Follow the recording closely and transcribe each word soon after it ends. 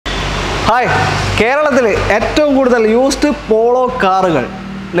Hi, കേരളത്തിൽ ഏറ്റവും കൂടുതൽ യൂസ്ഡ് പോളോ കാറുകൾ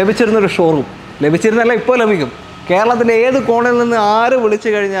ലഭിച്ചിരുന്നൊരു ഷോറൂം, ലഭിച്ചിരുന്നല്ല ഇപ്പോൾ ലഭിക്കും. കേരളത്തിൻ്റെ ഏത് കോണിൽ നിന്ന് ആര് വിളിച്ചു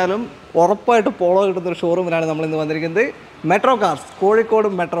കഴിഞ്ഞാലും ഉറപ്പായിട്ട് പോളോ കിട്ടുന്നൊരു ഷോറൂമിലാണ് നമ്മൾ ഇന്ന് വന്നിരിക്കുന്നത്. Metro cars, Kozhikode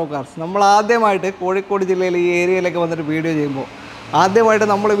metro cars. നമ്മൾ ആദ്യമായിട്ട് കോഴിക്കോട് ജില്ലയിൽ ഈ ഏരിയയിലേക്ക് വന്നിട്ട് വീഡിയോ ചെയ്യുമ്പോൾ ആദ്യമായിട്ട്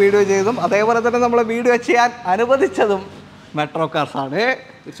നമ്മൾ വീഡിയോ ചെയ്തതും അതേപോലെ തന്നെ നമ്മൾ വീഡിയോ ചെയ്യാൻ അനുവദിച്ചതും മെട്രോ കാർസ് ആണ്.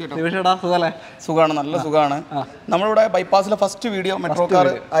 സുഖമാണ്, നല്ല സുഖമാണ്. നമ്മളിവിടെ ബൈപ്പാസിലെ ഫസ്റ്റ് വീഡിയോ മെട്രോ കാർ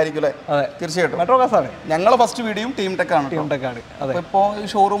ആയിരിക്കും അല്ലേ? തീർച്ചയായിട്ടും മെട്രോ കാർസ് ആണ്. ഞങ്ങളെ ഫസ്റ്റ് വീഡിയോയും ടീംടെക് ആണ്. ഇപ്പോൾ ഈ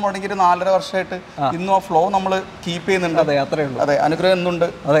ഷോറൂം തുടങ്ങിയിട്ട് 4.5 വർഷമായിട്ട് ഇന്നും ആ ഫ്ലോ നമ്മൾ കീപ്പ് ചെയ്യുന്നുണ്ട്. അതെ, അത്രേ ഉള്ളൂ. അതെ, അനുഗ്രഹം എന്നുണ്ട്.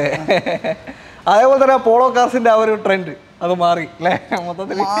 അതെ, അതേപോലെ തന്നെ പോളോ കാർസിന്റെ ആ ഒരു ട്രെൻഡ് അത് മാറി അല്ലേ?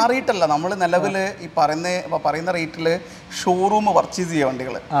 മൊത്തത്തിൽ മാറിയിട്ടല്ല, നമ്മൾ നിലവിൽ ഈ പറയുന്ന റേറ്റിൽ ഷോറൂം പർച്ചേസ് ചെയ്യുക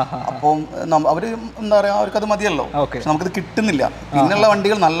വണ്ടികൾ. അപ്പം അവർ എന്താ പറയുക, അവർക്കത് മതിയല്ലോ. പക്ഷെ നമുക്കത് കിട്ടുന്നില്ല. പിന്നുള്ള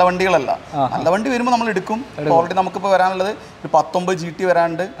വണ്ടികൾ നല്ല വണ്ടികളല്ല. നല്ല വണ്ടി വരുമ്പോൾ നമ്മൾ എടുക്കും. ഓൾറെഡി നമുക്കിപ്പോൾ വരാനുള്ളത് ഒരു 19 GT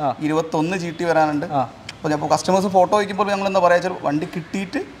വരാനുണ്ട്, 21 GT വരാനുണ്ട്. അപ്പോൾ ഞാൻ കസ്റ്റമേഴ്സ് ഫോട്ടോ വയ്ക്കുമ്പോൾ ഞങ്ങൾ എന്താ പറയുക, വണ്ടി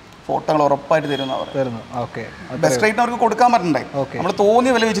കിട്ടിയിട്ട് ഫോട്ടോകൾ ഉറപ്പായിട്ട് തരുന്നു. ബെസ്റ്റ് റേറ്റിന് അവർക്ക് കൊടുക്കാൻ പറ്റണ്ടേ? നമ്മൾ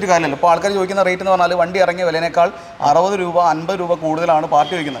തോന്നിയ വില വെച്ചിട്ട് കാര്യമല്ലോ. ഇപ്പോൾ ആൾക്കാർ ചോദിക്കുന്ന റേറ്റ് എന്ന് പറഞ്ഞാൽ വണ്ടി ഇറങ്ങിയ വിലയേക്കാൾ 60 രൂപ 50 രൂപ കൂടുതലാണ്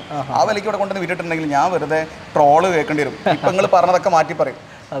പാർട്ടി വയ്ക്കുന്നത്. ആ വിലയ്ക്ക് ഇവിടെ കൊണ്ടുവന്ന് വിട്ടിട്ടുണ്ടെങ്കിൽ ഞാൻ വെറുതെ ട്രോള് കേൾക്കേണ്ടി വരും. ഇപ്പം നിങ്ങൾ പറഞ്ഞതൊക്കെ മാറ്റി പറയും.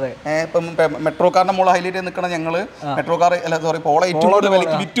 ഇപ്പം മെട്രോ കാറിന്റെ മുകളിൽ ഹൈലൈറ്റ് ചെയ്ത് നിൽക്കണം ഞങ്ങൾ. മെട്രോ കാർ അല്ല, സോറി, പോളോ ഏറ്റവും കൂടുതൽ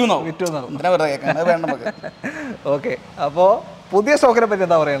വിലയ്ക്ക് വിറ്റുന്നാവും. എന്തിനാ വെറുതെ കേൾക്കാൻ? അത് വേണ്ട നമുക്ക്. ഓക്കെ, അപ്പോൾ പുതിയ സ്റ്റോക്കിനെ പറ്റി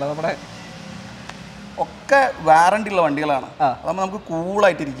എന്താ പറയുക? നമ്മുടെ ഒക്കെ വാറണ്ടി ഉള്ള വണ്ടികളാണ്. അതാകുമ്പോൾ നമുക്ക്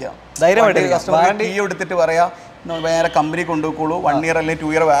കൂളായിട്ടിരിക്കാം. കസ്റ്റമർ കീ എടുത്തിട്ട് പറയാം, വേറെ കമ്പനി കൊണ്ടുപോയിക്കോളൂ, 1 ഇയർ അല്ലെങ്കിൽ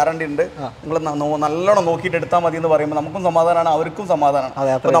 2 ഇയർ വാറണ്ടി ഉണ്ട്, നിങ്ങൾ നല്ലോണം നോക്കിയിട്ട് എടുത്താൽ മതി എന്ന് പറയുമ്പോൾ നമുക്കും സമാധാനമാണ്, അവർക്കും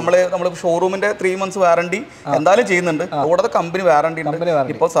സമാധാനമാണ്. അപ്പോൾ നമ്മൾ ഷോറൂമിന്റെ 3 months വാറണ്ടി എന്തായാലും ചെയ്യുന്നുണ്ട്. കൂടാതെ കമ്പനി വാറണ്ടി ഉണ്ട്.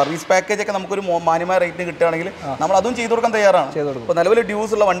 ഇപ്പോൾ സർവീസ് പാക്കേജ് ഒക്കെ നമുക്കൊരു മാന്യമായ റേറ്റിന് കിട്ടുകയാണെങ്കിൽ നമ്മൾ അതും ചെയ്തു കൊടുക്കാൻ തയ്യാറാണ്. ഇപ്പോൾ നിലവിൽ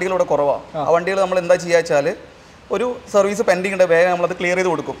ഡ്യൂസ് ഉള്ള വണ്ടികൾ ഇവിടെ കുറവാണ്. ആ വണ്ടികൾ നമ്മൾ എന്താ ചെയ്യുക വെച്ചാൽ, ഒരു സർവീസ് പെൻഡിങ് ഉണ്ട്, വേഗം നമ്മളത് ക്ലിയർ ചെയ്ത്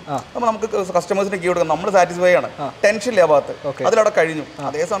കൊടുക്കും. അപ്പോൾ നമുക്ക് കസ്റ്റമേഴ്സിന് കീ കൊടുക്കാം. നമ്മൾ സാറ്റിസ്ഫൈ ആണ്, ടെൻഷൻ ഇല്ല ഭാഗത്ത്, അതിലവിടെ കഴിഞ്ഞു.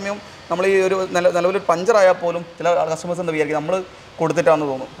 അതേസമയം നമ്മൾ ഈ ഒരു നിലവിലൊരു പഞ്ചറായാൽ പോലും ചില കസ്റ്റമേഴ്സ് എന്താ വിചാരിക്കും, നമ്മൾ കൊടുത്തിട്ടാണെന്ന്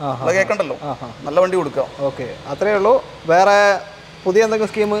തോന്നും. അത് കേൾക്കണ്ടല്ലോ, നല്ല വണ്ടി കൊടുക്കാം. ഓക്കെ, അത്രയേ ഉള്ളൂ. വേറെ പുതിയ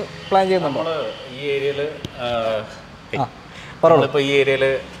എന്തെങ്കിലും സ്കീം പ്ലാൻ ചെയ്യുന്നുണ്ടോ? ഈ ഏരിയയിൽ നമ്മളിപ്പോൾ ഈ ഏരിയയിൽ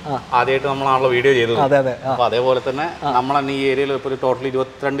ആദ്യമായിട്ട് നമ്മളാണല്ലോ വീഡിയോ ചെയ്തത്. അപ്പോൾ അതേപോലെ തന്നെ നമ്മൾ തന്നെ ഈ ഏരിയയിൽ ഇപ്പോൾ ഒരു ടോട്ടൽ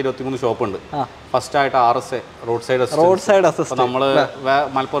 22-23 ഷോപ്പ് ഉണ്ട്. ഫസ്റ്റ് ആയിട്ട് RSA റോഡ് സൈഡ് അസിസ്റ്റൻസ്. നമ്മൾ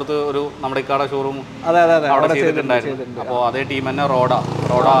മലപ്പുറത്ത് ഒരു നമ്മുടെ ഇക്കാടെ ഷോറൂം അവിടെ ചെയ്തിട്ടുണ്ടായിരുന്നു. അപ്പോൾ അതേ ടീം തന്നെ റോഡ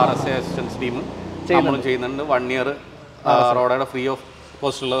RSA അസിസ്റ്റൻസ് ടീം നമ്മളും ചെയ്യുന്നുണ്ട്. 1 ഇയർ റോഡയുടെ ഫ്രീ ഓഫ്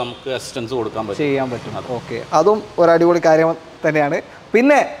കോസ്റ്റുള്ള നമുക്ക് അസിസ്റ്റൻസ് ചെയ്യാൻ പറ്റും. ഓക്കെ, അതും ഒരു അടിപൊളി കാര്യം തന്നെയാണ്.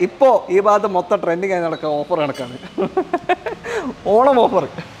 പിന്നെ ഇപ്പോൾ ഈ ഭാഗത്ത് മൊത്തം ട്രെൻഡിങ് ആയി നടക്കുക ഓഫർ കണക്കാണ്. Onam offer.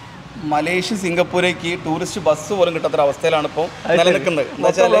 Malaysia സിംഗപ്പൂരേക്ക് tourist bus പോലും കിട്ടാത്ത അവസ്ഥയിലാണ് ഇപ്പോൾ നിലനിൽക്കുന്നത്. എന്താ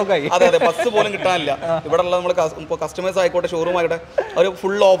വെച്ചാൽ അതെ, ബസ് പോലും കിട്ടാനില്ല. ഇവിടെ ഉള്ള നമ്മൾ ഇപ്പോൾ കസ്റ്റമേഴ്സ് ആയിക്കോട്ടെ, ഷോറൂം ആയിക്കോട്ടെ, ഒരു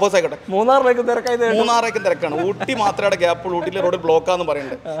ഫുൾ ഓഫേഴ്സ് ആയിക്കോട്ടെ. മൂന്നാറിലേക്കും തിരക്കാണ്. ഊട്ടി മാത്രമേ ഗ്യാപ്പ്, ഊട്ടിയിലെ റോഡ് ബ്ലോക്കാന്ന്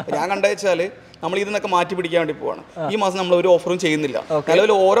പറയുന്നുണ്ട്. ഞാൻ കണ്ടു വെച്ചാൽ നമ്മൾ ഇതിനൊക്കെ മാറ്റി പിടിക്കാൻ വേണ്ടി പോവാണ്. ഈ മാസം നമ്മൾ ഒരു ഓഫറും ചെയ്യുന്നില്ല.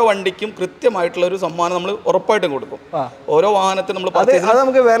 നിലവിൽ ഓരോ വണ്ടിക്കും കൃത്യമായിട്ടുള്ള ഒരു സമ്മാനം നമ്മൾ ഉറപ്പായിട്ടും കൊടുക്കും. ഓരോ വാഹനത്തിന്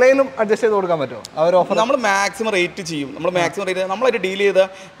നമുക്ക് വിലയിലും അഡ്ജസ്റ്റ് ചെയ്ത് കൊടുക്കാൻ പറ്റുമോ? നമ്മൾ മാക്സിമം റേറ്റ് ചെയ്യും. നമ്മളായിട്ട് ഡീൽ ചെയ്ത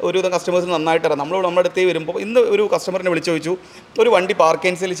ഒരു കസ്റ്റമേഴ്സിന് നന്നായിട്ട് അറിയാം. നമ്മുടെ അടുത്തേ വരുമ്പോൾ ഇന്ന് ഒരു കസ്റ്റമറിനെ വിളിച്ചു ചോദിച്ചു, ഒരു വണ്ടി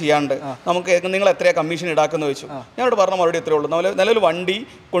പാർക്കിംഗ് സെയിൽ ചെയ്യാണ്ട് നമുക്ക് നിങ്ങൾ എത്രയാണ് കമ്മീഷൻ ഈടാക്കുന്നു ചോദിച്ചു. ഞാനോട് പറഞ്ഞ മറുപടി എത്രയേ ഉള്ളൂ, നിലവിൽ വണ്ടി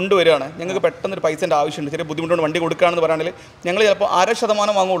കൊണ്ടുവരികയാണ്, ഞങ്ങൾക്ക് പെട്ടെന്ന് ഒരു പൈസേൻ്റെ ആവശ്യമുണ്ട്, ചെറിയ ബുദ്ധിമുട്ടുണ്ട് വണ്ടി കൊടുക്കുകയാണെന്ന് പറയുകയാണെങ്കിൽ ഞങ്ങൾ ചിലപ്പോൾ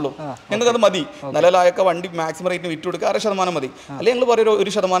 0.5% വാങ്ങുള്ളൂ. ഞങ്ങൾക്ക് അത് മതി. നിലവിലായൊക്കെ വണ്ടി മാക്സിമം റേറ്റിന് വിറ്റ് കൊടുക്കുക, 0.5% മതി. അല്ലെങ്കിൽ ഞങ്ങൾ പറയും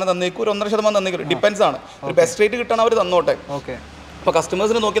 1% തന്നേക്കും, ഒരു 1.5% തന്നേക്കും. ഡിപ്പെൻസ് ആണ്. ഒരു ബെസ്റ്റ് റേറ്റ് കിട്ടാൻ അവർ തന്നോട്ടെ. അപ്പോൾ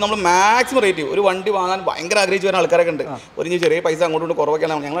കസ്റ്റമേഴ്സിനെ നോക്കി നമ്മൾ മാക്സിമം റേറ്റ് ചെയ്യും. ഒരു വണ്ടി വാങ്ങാൻ ഭയങ്കര ആഗ്രഹിച്ച് വരുന്ന ആൾക്കാരൊക്കെ ഉണ്ട്. ഒരു ചെറിയ പൈസ അങ്ങോട്ട്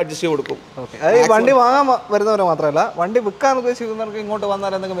കുറവൊക്കെയാണ് ഞങ്ങൾ അഡ്ജസ്റ്റ് ചെയ്ത് കൊടുക്കും. വണ്ടി വാങ്ങാൻ വരുന്നവരെ മാത്രമല്ല, വണ്ടി വിൽക്കാൻ ഉദ്ദേശിക്കുന്നവർക്ക് ഇങ്ങോട്ട്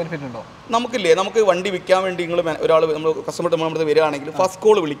വന്നാൽ എന്തെങ്കിലും ബെനിഫിറ്റ് ഉണ്ടോ? നമുക്കില്ലേ, നമുക്ക് വണ്ടി വിൽക്കാൻ വേണ്ടി ഒരാൾ നമ്മൾ കസ്റ്റമർ നമ്മുടെ വരികയാണെങ്കിൽ ഫസ്റ്റ്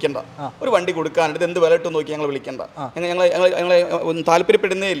കോൾ വിളിക്കേണ്ട. ഒരു വണ്ടി കൊടുക്കാനായിട്ട് എന്ത് വില ഇട്ട് നോക്കി ഞങ്ങൾ വിളിക്കേണ്ട. ഞങ്ങൾ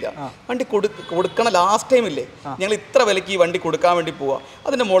താല്പര്യപ്പെടുന്നേ ഇല്ല. വണ്ടി കൊടുക്കണ ലാസ്റ്റ് ടൈം ഇല്ലേ, ഞങ്ങൾ ഇത്ര വിലയ്ക്ക് ഈ വണ്ടി കൊടുക്കാൻ വേണ്ടി പോവാം,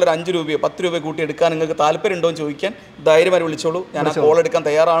 അതിൻ്റെ മുകളിൽ 5 രൂപയോ 10 രൂപയോ കൂട്ടി എടുക്കാൻ നിങ്ങൾക്ക് താല്പര്യം ഉണ്ടോ എന്ന് ചോദിക്കാൻ ധൈര്യമായി വിളിച്ചോളൂ. ഞാൻ കോൾ എടുക്കാൻ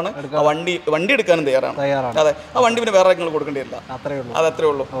തയ്യാറാണ്, ആ വണ്ടി എടുക്കാനും തയ്യാറാണ്. അതെ, ആ വണ്ടി പിന്നെ വേറെ നിങ്ങൾ കൊടുക്കേണ്ടിയില്ല. അതത്രേ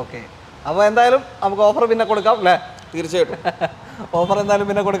ഉള്ളൂ. ഓക്കെ, അപ്പോൾ എന്തായാലും നമുക്ക് ഓഫർ പിന്നെ കൊടുക്കാം അല്ലേ? തീർച്ചയായിട്ടും ഓഫർ എന്തായാലും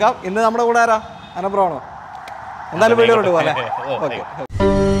പിന്നെ കൊടുക്കാം. ഇന്ന് നമ്മുടെ കൂടെ ആരാ? അനബ്രോണോ? എന്തായാലും വീഡിയോ കൊണ്ട് പോകാം. ഓക്കെ,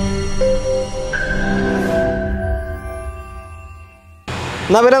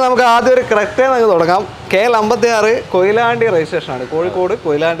 എന്നാൽ പിന്നെ നമുക്ക് ആദ്യം ഒരു ക്രെറ്റ തുടങ്ങാം. KL 56 Koyilandy രജിസ്ട്രേഷനാണ്, Kozhikode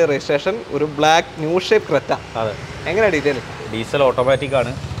Koyilandy registration. ഒരു ബ്ലാക്ക് ന്യൂ ഷേപ്പ് ക്രെറ്റ. എങ്ങനെയാണ് ഡീറ്റെയിൽ? ഡീസൽ ഓട്ടോമാറ്റിക്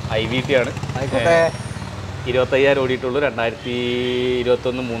ആണ്, IVT ആണ്. ആയിക്കോട്ടെ. 25,000 ഓടിയിട്ടുള്ളൂ.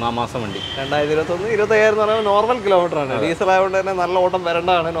 2021 മൂന്നാം മാസം വണ്ടി. 2021 25,000 എന്ന് പറയുമ്പോൾ നോർമൽ കിലോമീറ്റർ ആണ്. ഡീസൽ ആയതുകൊണ്ട് തന്നെ നല്ല ഓട്ടം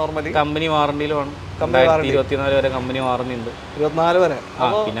വരേണ്ടതാണ് നോർമലി. കമ്പനി വാറണ്ടിയിലുമാണ്. 2024 വരെ കമ്പനി വാറണ്ടി ഉണ്ട്. 24 വരെ.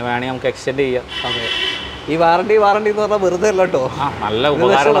 പിന്നെ വേണമെങ്കിൽ നമുക്ക് എക്സ്റ്റെൻഡ് ചെയ്യാം. അതെ. ഈ വാറണ്ടി എന്ന് പറഞ്ഞാൽ വെറുതെ അല്ല കേട്ടോ, നല്ല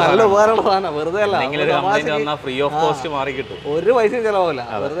ഉപകാരമുള്ള സാധനം. വെറുതെ അല്ല, ഫ്രീ ഓഫ് കോസ്റ്റ് മാറി കിട്ടും, ഒരു പൈസയും ചിലവില്ല.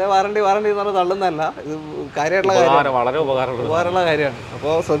 വെറുതെ വാറണ്ടി എന്ന് പറഞ്ഞാൽ തള്ളുന്നതല്ല, ഇത് കാര്യമായിട്ടുള്ള കാര്യം, വളരെ ഉപകാരമുള്ള കാര്യമാണ്.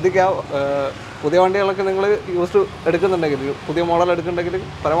 അപ്പോൾ ശ്രദ്ധിക്കാം. പുതിയ വണ്ടികളൊക്കെ നിങ്ങൾ യൂസ് എടുക്കുന്നുണ്ടെങ്കിൽ, പുതിയ മോഡൽ എടുക്കുന്നുണ്ടെങ്കിൽ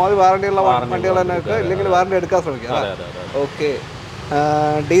പരമാവധി വാറണ്ടിയുള്ള വണ്ടികൾ തന്നെ വെക്കുക, ഇല്ലെങ്കിൽ വാറണ്ടി എടുക്കാൻ ശ്രമിക്കുക. ഓക്കെ.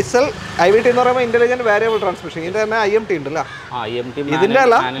 ഡീസൽ IVT എന്ന് പറയുമ്പോൾ ഇന്റലിജന്റ് വേരിയബിൾ ട്രാൻസ്മിഷൻ. ഇതിന്റെ തന്നെ IMT ഉണ്ടല്ലോ. ഇതിന്റെ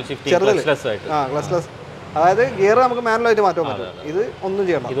അല്ല, ചെറുതിൽ ക്ലച്ച്ലെസ്, അതായത് ഗിയർ നമുക്ക് മാനുവലായിട്ട് മാറ്റാൻ പറ്റും. ഇത് ഒന്നും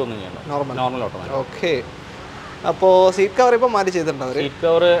ചെയ്യണം, നോർമൽ ഓട്ടോമാറ്റിക്. ഓക്കെ. അപ്പോൾ സീറ്റ് കവർ ഇപ്പോൾ മാറ്റി ചെയ്തിട്ടുണ്ട് അവർ. സീറ്റ്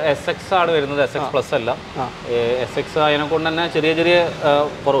കവർ SX ആണ് വരുന്നത്, SX പ്ലസ് അല്ല. SX അതിനെ കൊണ്ട് തന്നെ ചെറിയ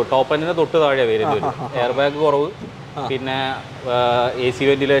കുറവ്, ടോപ്പ് എൻഡിന് തൊട്ട് താഴെ വരുന്നത്. എയർ ബാഗ് കുറവ്, പിന്നെ AC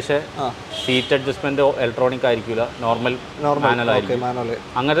ventilation, seat adjustment electronic ആയിരിക്കില്ല, നോർമൽ മാനുവൽ ആയിരിക്കും.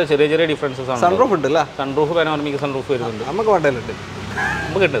 അങ്ങനത്തെ ചെറിയ ഡിഫറൻസസ് ആണ്. സൺറൂഫ് ഉണ്ട് അല്ലേ? സൺറൂഫ് പാനോറമിക് സൺറൂഫ് വരുന്നുണ്ട്. നമുക്ക് വണ്ടിയിലുണ്ട്,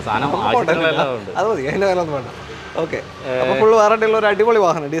 നമുക്കുണ്ട് സാധനം, അത് മതി, അതിൻ്റെ വില ഒന്നും വേണ്ട. ഓക്കെ. അപ്പോൾ ഫുൾ വാറണ്ടി ഉള്ള ഒരു അടിപൊളി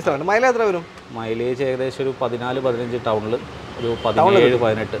വാഹനം, ഡീസൽ ആണ്. മൈലേജ് എത്ര വരും? മൈലേജ് ഏകദേശം ഒരു 14-15 ടൗണിൽ, ഒരു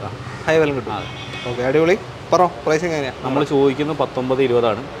 17-18 ഹൈ വില കിട്ടും. ഓക്കെ, അടിപൊളി. പറ പ്രൈസിങ് എങ്ങനെയാണ്? നമ്മൾ ചോദിക്കുന്നത്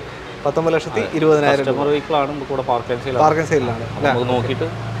 19-20 19,20,000. കസ്റ്റമർ വെഹിക്കിളാണ്, നമുക്ക് ഇവിടെ പാർക്ക് ആൻഡ് സെയിലാണ്. നമുക്ക് നോക്കിയിട്ട്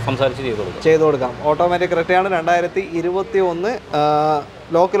സംസാരിച്ച് ചെയ്ത് കൊടുക്കാം. Automatic ക്രെറ്റയാണ്. 2021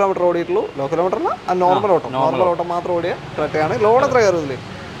 low kilometre ഓടിയിട്ടുള്ളൂ. Low kilometre അല്ല, നോർമൽ ഓട്ടം മാത്രം ഓടിയ ക്രെറ്റയാണ്. ലോൺ എത്ര കയറുന്നില്ലേ?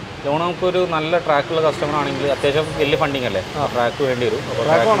 ലോൺ നമുക്കൊരു നല്ല ട്രാക്കുള്ള കസ്റ്റമർ ആണെങ്കിൽ, അത്യാവശ്യം വലിയ ഫണ്ടിങ് അല്ലേ, ട്രാക്ക് വേണ്ടി വരും. അപ്പോൾ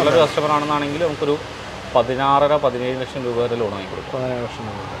ട്രാക്കുള്ള കസ്റ്റമർ ആണെന്നാണെങ്കിൽ നമുക്കൊരു 16-17 ലക്ഷം രൂപ വരെ ലോൺ വാങ്ങിക്കൊടുക്കും. 17 ലക്ഷം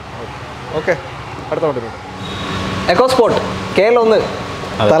രൂപ. ഓക്കെ. അടുത്ത വണ്ടി എക്കോസ്പോർട്ട് KL1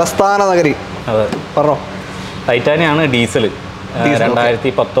 തലസ്ഥാന നഗരി. അതെ, പറഞ്ഞോ. ടൈറ്റാനിയാണ് ഡീസൽ,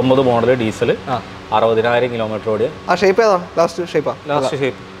 2019 മോഡൽ ഡീസൽ, 60,000 കിലോമീറ്റർ ഓടിയ. ആ ഷേപ്പ് ഏതാ? Last shape.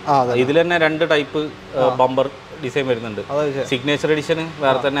 ഇതിൽ തന്നെ 2 ടൈപ്പ് ബമ്പർ ഡിസൈൻ വരുന്നുണ്ട്. സിഗ്നേച്ചർ എഡിഷന്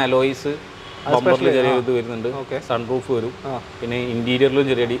വേറെ തന്നെ അലോയ്സ്, ബമ്പറിൽ ചെറിയ ഇത് വരുന്നുണ്ട്, സൺറൂഫ് വരും, പിന്നെ ഇന്റീരിയറിലും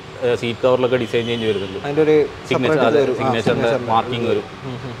ചെറിയ സീറ്റ് കവറിലൊക്കെ ഡിസൈൻ ചേഞ്ച് വരുന്നുണ്ട്, സിഗ്നേച്ചറിന്റെ മാർക്കിംഗ് വരും.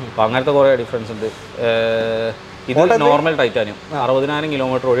 അപ്പോൾ അങ്ങനത്തെ കുറേ ഡിഫറൻസ് ഉണ്ട്. ഇത് നോർമൽ ടൈറ്റാനിയം, 60,000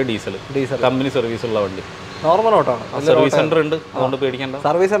 കിലോമീറ്റർ ഓടിയ ഡീസൽ, കമ്പനി സർവീസ് ഉള്ള വണ്ടി. നോർമൽ ഓട്ടമാണ്. സർവീസ് സെന്റർ ഉണ്ട്, അതുകൊണ്ട് പേടിക്കണ്ട.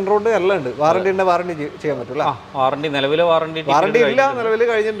 സർവീസ് സെന്റർ ഉണ്ട്, എല്ലാം ഉണ്ട്. വാറണ്ടി ഉണ്ട്, വാറണ്ടി ചെയ്യാൻ പറ്റില്ല. വാറണ്ടി നിലവിലെ വാറണ്ടി ഇല്ല, നിലവിൽ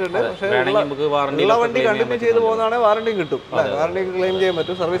കഴിഞ്ഞിട്ടുണ്ട്. പക്ഷേ ഉള്ള വണ്ടി കണ്ടിന്യൂ ചെയ്ത് പോകുന്നതാണെങ്കിൽ വാറണ്ടിയും കിട്ടും, വാറണ്ടി ക്ലെയിം ചെയ്യാൻ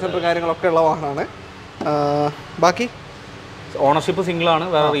പറ്റും. സർവീസ് സെന്റർ കാര്യങ്ങളൊക്കെ ഉള്ള വാഹനമാണ്. ബാക്കി ഓണർഷിപ്പ് സിംഗിൾ ആണ്,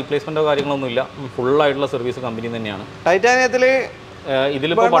 വേറെ റീപ്ലേസ്മെന്റോ കാര്യങ്ങളൊന്നും ഇല്ല. ഫുൾ ആയിട്ടുള്ള സർവീസ് കമ്പനി തന്നെയാണ്. ടൈറ്റാനിയത്തിൽ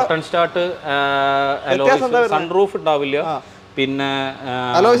ഇതിലിപ്പോ ബട്ടൺ സ്റ്റാർട്ട്, സൺറൂഫ് ഉണ്ടാവില്ല, പിന്നെ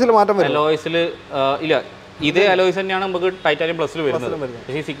അലോയ്സിൽ ഇല്ല, ഇതേ അലോയ്സ് തന്നെയാണ് നമുക്ക് ടൈറ്റാനിയം പ്ലസിൽ വരുന്നത്.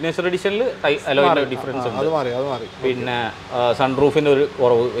 പക്ഷേ സിഗ്നേച്ചർ എഡിഷനിൽ അലോയിന്റെ ഡിഫറൻസ് ഉണ്ട്. പിന്നെ സൺറൂഫിന്റെ ഒരു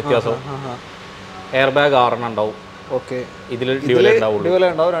കുറവ് വ്യത്യാസം. എയർ ബാഗ് 6 ഉണ്ടാവും. ഓക്കെ. ഇതിൽ ഡ്യുവലേ ഉണ്ടാവും,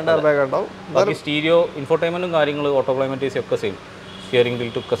 2 എയർ ബാഗ് ഉണ്ടാവും. ബാക്കി സ്റ്റീരിയോ, ഇൻഫോർടൈൻമെന്റും കാര്യങ്ങളും, ഓട്ടോ ക്ലൈമറ്റേഴ്സും ഒക്കെ സെയിം. സ്റ്റിയറിംഗ്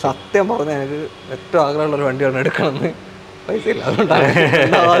വീൽ ഒക്കെ. സത്യം പറഞ്ഞാൽ എനിക്ക് ഏറ്റവും ആഗ്രഹമുള്ള ഒരു വണ്ടിയാണ് എടുക്കണമെന്ന്. പൈസ ഇല്ല, അതുകൊണ്ടാണ്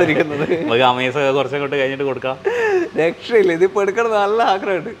കുറച്ചങ്ങോട്ട് കഴിഞ്ഞിട്ട് കൊടുക്കാം. രക്ഷയില്ല, ഇതിപ്പോൾ എടുക്കണം നല്ല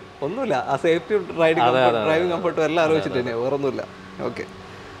ആഗ്രഹമുണ്ട്. ഒന്നുമില്ല, ആ സേഫ്റ്റി, ഡ്രൈവിംഗ് കംഫർട്ടും എല്ലാം ആലോചിച്ചിട്ട് തന്നെയാണ്, വേറെ ഒന്നുമില്ല. ഓക്കെ.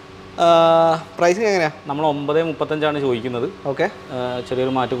 പ്രൈസിങ് എങ്ങനെയാണ്? നമ്മൾ 9.35 ചോദിക്കുന്നത്. ഓക്കെ.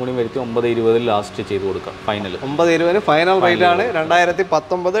 ചെറിയൊരു മാറ്റം കൂടി വരുത്തി 9.20 ലാസ്റ്റ് ചെയ്ത് കൊടുക്കാം. ഫൈനൽ 9.20 ഫൈനൽ റേറ്റ് ആണ്.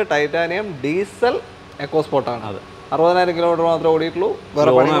 2019 ടൈറ്റാനിയം ഡീസൽ എക്കോസ്പോർട്ടാണ്. അത് 60,000 കിലോമീറ്റർ മാത്രമേ ഓടിയിട്ടുള്ളൂ.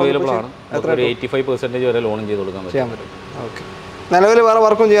 ലോൺ അവൈലബിൾ ആണ്. 85% വരെ ലോണും ചെയ്ത് കൊടുക്കാൻ പറ്റും. ഓക്കെ. നിലവിൽ വേറെ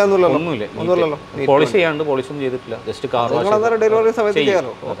വർക്കും ചെയ്യാനൊന്നുമില്ലല്ലോ? ഒന്നുമില്ല. പോളിഷ് ചെയ്യാണ്ട്, പോളിഷൊന്നും ചെയ്തിട്ടില്ല, ജസ്റ്റ് കാർ ഡെലിവറി സമയത്ത്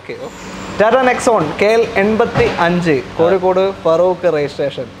ചെയ്യാമല്ലോ. Okay. Tata Nexon KL85 Kozhikode Farooq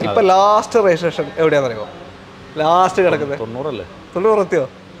registration. ഇപ്പൊ ലാസ്റ്റ് രജിസ്ട്രേഷൻ എവിടെയാന്ന് അറിയോ? ലാസ്റ്റ് കിടക്കുന്നത് 90 അല്ലേ? 90 എത്തിയോ?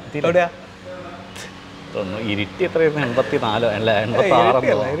 എവിടെയാ? ഇരുട്ടി എത്രയായിരുന്നു? 84 അല്ല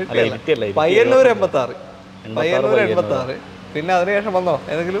 86. പയ്യന്നൂർ 86. പയ്യന്നൂർ 86. പിന്നെ അതിനുശേഷം വന്നോ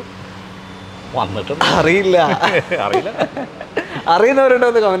ഏതെങ്കിലും? വന്നിട്ടുണ്ട്, അറിയില്ല. അറിയുന്നവരുണ്ടോ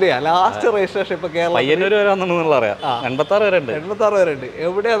എന്ന് കമന്റ് ചെയ്യാം. ലാസ്റ്റ് രജിസ്ട്രേഷൻ ഇപ്പൊ കേരള പയ്യന്നൂർ വരെ വന്നിട്ടുള്ള അറിയാം. 86 വരെ ഉണ്ട്. 86 വരെ ഉണ്ട്.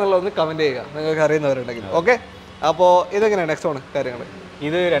 എവിടെയാണെന്നുള്ളത് ഒന്ന് കമന്റ് ചെയ്യുക, നിങ്ങൾക്ക് അറിയുന്നവരുണ്ടെങ്കിൽ. ഓക്കെ. അപ്പോൾ ഇതെങ്ങനെയാണ് നെക്സോൺ കാര്യങ്ങൾ?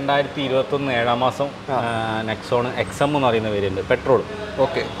 ഇത് 2021 7 മാസം നെക്സോൺ XM എന്ന് പറയുന്ന വേരിയന്റ്, പെട്രോൾ.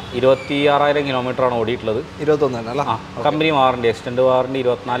 ഓക്കെ. 26,000 കിലോമീറ്റർ ആണ് ഓടിയിട്ടുള്ളത്. 21 അല്ല? കമ്പനി വാറണ്ടി, എക്സ്റ്റൻഡ് വാറണ്ടി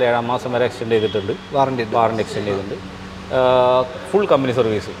 24 7 മാസം വരെ എക്സ്റ്റെൻഡ് ചെയ്തിട്ടുണ്ട്. വാറണ്ടി എക്സ്റ്റെൻഡ് ചെയ്തിട്ടുണ്ട്. Full company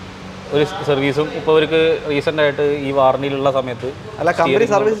service. ഒരു സർവീസും ഇപ്പോൾ അവർക്ക് റീസെൻ്റ് ആയിട്ട് ഈ വാറണ്ടിയിലുള്ള സമയത്ത് അല്ല കമ്പനി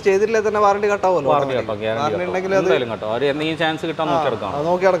സർവീസ് ചെയ്തില്ലേ തന്നെ വാറണ്ടി കട്ടാവുമല്ലോ. വാറണ്ടി കേട്ടോ, എന്തായാലും കേട്ടോ. അവർ എന്തെങ്കിലും ചാൻസ് കിട്ടാൻ നോക്കി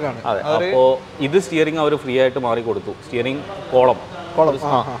നടക്കാം. അതെ, അപ്പോൾ ഇത് സ്റ്റിയറിംഗ് അവർ ഫ്രീ ആയിട്ട് മാറി കൊടുത്തു. സ്റ്റിയറിംഗ് കോളം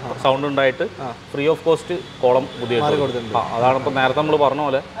സൗണ്ട് ഉണ്ടായിട്ട് ഫ്രീ ഓഫ് കോസ്റ്റ് കോളം പുതിയ അതാണ്. ഇപ്പോൾ നേരത്തെ നമ്മൾ പറഞ്ഞ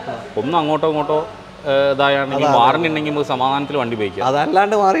പോലെ ഒന്നും അങ്ങോട്ടോ ഇങ്ങോട്ടോ ഇതാണെങ്കിൽ വാറണ്ടി ഉണ്ടെങ്കിൽ നമുക്ക് സമാധാനത്തിൽ വണ്ടി ഉപയോഗിക്കാം.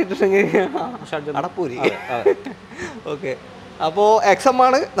 അതല്ലാണ്ട് മാറിയിട്ടുണ്ടെങ്കിൽ അടപ്പൂരി. ഓക്കെ, അപ്പോൾ XM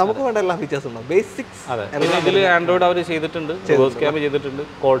ആണ് നമുക്ക് വേണ്ട എല്ലാ ഫീച്ചേഴ്സും ഉണ്ടോ? ബേസിക്സ്. അതെ, പിന്നെ ഇതിൽ ആൻഡ്രോയിഡ് അവർ ചെയ്തിട്ടുണ്ട്, റിവേഴ്സ് ക്യാമറ ചെയ്തിട്ടുണ്ട്,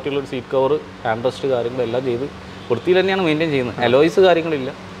 ക്വാളിറ്റിയുള്ള ഒരു സീറ്റ് കവർ, ഹാൻഡ് റെസ്റ്റ് കാര്യങ്ങളെല്ലാം ചെയ്ത് വൃത്തിയിൽ തന്നെയാണ് മെയിൻറ്റെയിൻ ചെയ്യുന്നത്. അലോയ്സ്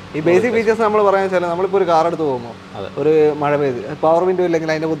കാര്യങ്ങളില്ല. ഈ ബേസിക് ഫീച്ചേഴ്സ് നമ്മൾ പറയാൻ വെച്ചാൽ നമ്മളിപ്പോൾ ഒരു കാർ എടുത്ത് പോകുമ്പോൾ ഒരു മഴ പെയ്ത് പവർ വിൻഡോ ഇല്ലെങ്കിൽ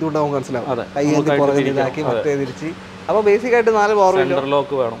അതിൻ്റെ ബുദ്ധിമുട്ട് നമുക്ക് മനസ്സിലാവും. കൈ ഇതാക്കി മറ്റേ തിരിച്ച്. അപ്പോൾ ബേസിക് ആയിട്ട് 4 പവർ വിൻഡോ,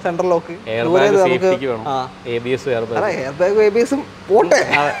 ലോക്ക് വേണം, സെൻട്രൽ ലോക്ക്, എയർ ബാഗും ABSും പോട്ടെ,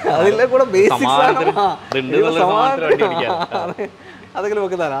 അതിലെ കൂടെ ബേസിക്സ് അതൊക്കെ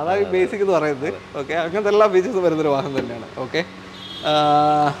നമുക്ക് തരാം. അതാണ് ബേസിക് എന്ന് പറയുന്നത്. ഓക്കെ, അങ്ങനത്തെ എല്ലാ ഫീച്ചേഴ്സും വരുന്നൊരു വാഹനം തന്നെയാണ്. ഓക്കെ,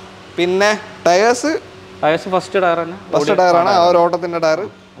 പിന്നെ ടയേഴ്സ് ഫസ്റ്റ് ടയറാണ്. ആ ഒരു ഓട്ടത്തിൻ്റെ ടയർ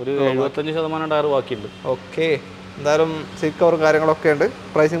ഒരു 75% ടയർ ബാക്കിയുണ്ട്. ഓക്കെ, എന്തായാലും സീറ്റ് കവറും കാര്യങ്ങളൊക്കെ ഉണ്ട്.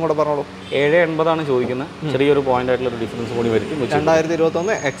 പ്രൈസിങ് കൂടെ പറഞ്ഞോളൂ. 780 ചോദിക്കുന്നത്. ചെറിയൊരു പോയിന്റ് ആയിട്ടുള്ള ഡിഫറൻസ് കൂടി വരും.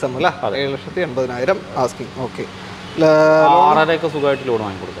 2021 XM അല്ല, 7,80,000 ആസ്കിങ്. ഓക്കെ, 6.5 സുഖമായിട്ട് ലോൺ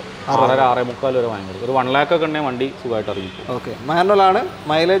വാങ്ങിക്കൊടുക്കാം. 6.5-6.25 വരെ വാങ്ങിക്കൊടുക്കും. ഒരു 1 lakh ഒക്കെ ഉണ്ടെങ്കിൽ വണ്ടി സുഖമായിട്ട് അറിയിക്കും. ഓക്കെ, മാനുവലാണ്.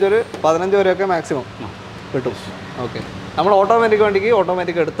 മൈലേജ് ഒരു 15 വരെയൊക്കെ മാക്സിമം കിട്ടും. ഓക്കെ, നമ്മൾ ഓട്ടോമാറ്റിക് വണ്ടിക്ക്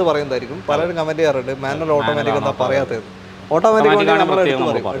ഓട്ടോമാറ്റിക് എടുത്ത് പറയുന്നതായിരിക്കും. പലരും കമൻറ്റ് ചെയ്യാറുണ്ട് മാനുവൽ ഓട്ടോമാറ്റിക് എന്താ പറയാത്തത്. ഓട്ടോമാറ്റിക് വണ്ടി നമ്മൾ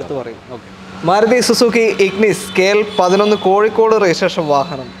എടുത്ത് പറയും. Okay, Maruti Suzuki Ignis KL11 Kozhikode registration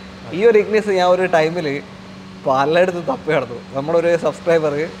വാഹനം. ഈ ഒരു ഇഗ്നിസ് ഞാൻ ഒരു ടൈമിൽ പലയിടത്തും തപ്പി നടന്നു. നമ്മളൊരു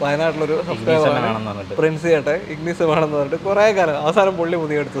സബ്സ്ക്രൈബർ, വയനാട്ടിലൊരു സബ്സ്ക്രൈബർ പ്രിൻസ് ചെയ്യട്ടെ ഇഗ്നിസ് വേണമെന്ന് പറഞ്ഞിട്ട് കുറേ കാലം അവസാനം പുള്ളി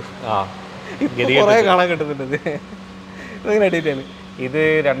മുതിയെടുത്തു. കുറേ കാണാൻ കിട്ടുന്നുണ്ട്. ഇങ്ങനെ ഡീറ്റെയിൽ. ഇത്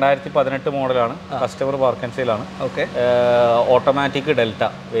 2018 മോഡലാണ്. Customer park and സെയിലാണ്. Okay, automatic delta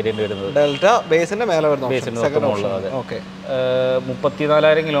variant വരുന്നത്. ഡെൽറ്റ ബേസിന്റെ മേലെ വരുന്നത്. ഓക്കെ,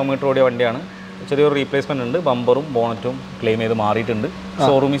 34,000 കിലോമീറ്റർ ഓടിയ വണ്ടിയാണ്. ചെറിയൊരു റീപ്ലേസ്മെന്റ് ഉണ്ട്. ബമ്പറും ബോണറ്റും ക്ലെയിം ചെയ്ത് മാറിയിട്ടുണ്ട്.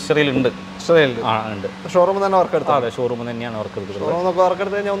 ഷോറൂം ഹിസ്റ്ററിയിലുണ്ട്. ഷോറൂം തന്നെ വർക്ക് എടുത്തത്. അതെ, ഷോറൂം തന്നെയാണ് വർക്ക്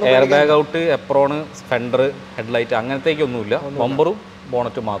എടുത്തത്. Air bag out, എപ്രോണ്, fender, headlight അങ്ങനത്തേക്കൊന്നുമില്ല. ബമ്പറും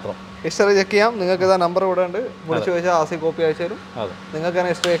ബോണറ്റും മാത്രം. ഹിസ്റ്ററി ചെക്ക് ചെയ്യാം. നിങ്ങൾക്ക് ഇതാ നമ്പർ ഇവിടെ ഉണ്ട്. വിളിച്ചു ചോദിച്ചാൽ RC കോപ്പി അയച്ചു തരും. നിങ്ങൾക്ക്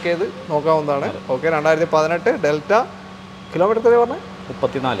തന്നെ ഹിസ്റ്ററി ചെക്ക് ചെയ്ത് നോക്കാവുന്നതാണ്. Okay, 2018 delta. കിലോമീറ്റർ എത്ര പറഞ്ഞത്?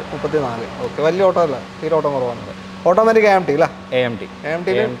 34. ഓക്കെ, വലിയ ഓട്ടോ അല്ല, തീരെ ഓട്ടം കുറവാണ്. ഓട്ടോമാറ്റിക് AMT അല്ല? AMT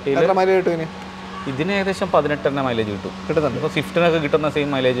എത്ര മൈലേജ് കിട്ടും ഇതിന്? ഇതിന് ഏകദേശം 18 തന്നെ മൈലേജ് കിട്ടുന്നുണ്ട്. ഇപ്പോൾ സ്വിഫ്റ്റിനൊക്കെ കിട്ടുന്ന സെയിം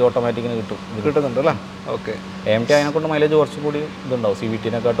മൈലേജ് ഓട്ടോമാറ്റിക്കിന് കിട്ടുന്നുണ്ട് അല്ലേ? ഓക്കെ, AMT അതിനെക്കൊണ്ട് മൈലേജ് കുറച്ചും കൂടി ഇതുണ്ടാവും.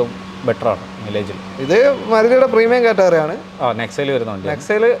 CVT-നെക്കാട്ടും ബെറ്ററാണ് മൈലേജിൽ. ഇത് മാരുതിയുടെ പ്രീമിയം കാറ്റഗറിയാണ്. നെക്സയിൽ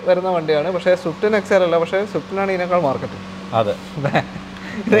വരുന്ന വണ്ടിയാണ്. പക്ഷേ സ്വിഫ്റ്റ് നെക്സൽ അല്ല, പക്ഷേ സ്വിഫ്റ്റിനാണ് ഇതിനേക്കാൾ മാർക്കറ്റ്. അതെ,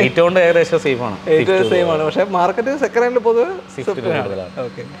 റേറ്റ് കൊണ്ട് ഏകദേശം സെയിം ആണ്. പക്ഷേ മാർക്കറ്റ് സെക്കൻഡ് ഹാൻഡിൽ പൊതുവെ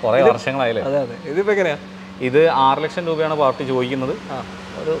കുറേ വർഷങ്ങളായില്ലേ? അതെ. ഇതിപ്പോൾ എങ്ങനെയാ? ഇത് 6 ലക്ഷം രൂപയാണ് പാർട്ടി ചോദിക്കുന്നത്.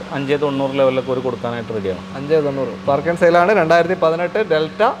 ഒരു 590 ലെവലിലൊക്കെ ഒരു കൊടുക്കാനായിട്ട് റെഡിയാണ്. 590 park and സെയിലാണ്. 2018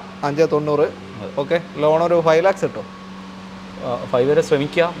 delta 590. Okay, loan ഒരു 5 lakhs കിട്ടും. 5 വരെ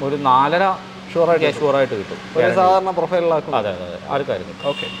ശ്രമിക്കാം. ഒരു 4.5 ഷുവറായിട്ട് കിട്ടും. ഒരു സാധാരണ പ്രൊഫൈലിലാക്കും. അതെ, ആർക്കാരും.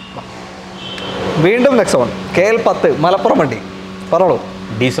 ഓക്കെ, വീണ്ടും നെക്സോൺ KL10 മലപ്പുറം വണ്ടി. പറഞ്ഞോളൂ.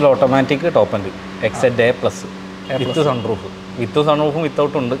 Diesel automatic top end XZA+ വിത്ത് സൺറൂഫ്.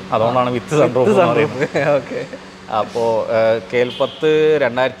 വിത്തൗട്ടും ഉണ്ട്. അതുകൊണ്ടാണ് വിത്ത് സൺറൂഫ്. ഓക്കെ, അപ്പോൾ KL10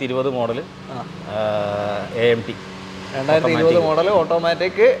 2020 model AMT 2020 model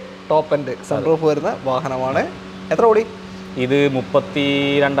automatic top end sunroof വരുന്ന വാഹനമാണ്. എത്ര ഓടി? ഇത്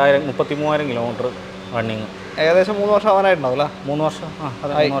 33,000 കിലോമീറ്റർ റണ്ണിങ്. ഏകദേശം 3 വർഷം ആവാനായിട്ടുണ്ടാവില്ല? 3 വർഷം.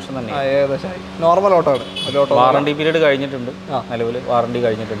 3 വർഷം തന്നെ ഏകദേശം. നോർമൽ ഓട്ടോ ആണ്. വാറണ്ടി പീരീഡ് കഴിഞ്ഞിട്ടുണ്ട്. നിലവിൽ വാറണ്ടി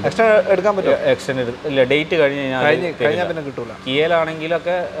കഴിഞ്ഞിട്ടുണ്ട്. എക്സ്റ്റെൻഡ് എടുക്കാൻ പറ്റുമോ? എക്സ്റ്റെൻഡ് ഇല്ല, ഡേറ്റ് കഴിഞ്ഞ് കഴിഞ്ഞാൽ പിന്നെ കിട്ടൂല.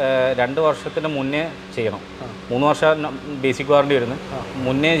 കിയയിലാണെങ്കിലൊക്കെ 2 വർഷത്തിന് മുന്നേ ചെയ്യണം. 3 വർഷം ബേസിക് വാറണ്ടി വരുന്നത്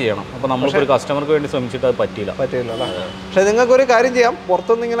മുന്നേ ചെയ്യണം. അപ്പോൾ നമ്മളിപ്പോൾ ഒരു കസ്റ്റമർക്ക് വേണ്ടി ശ്രമിച്ചിട്ട് അത് പറ്റില്ല. പക്ഷേ നിങ്ങൾക്കൊരു കാര്യം ചെയ്യാം.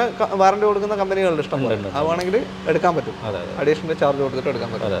 പുറത്തുനിന്ന് ഇങ്ങനെ വാറണ്ടി കൊടുക്കുന്ന കമ്പനികളുടെ ഇഷ്ടമുണ്ട്. അതാണെങ്കിൽ എടുക്കാൻ പറ്റും. അഡീഷണൽ ചാർജ് കൊടുത്തിട്ട് എടുക്കാൻ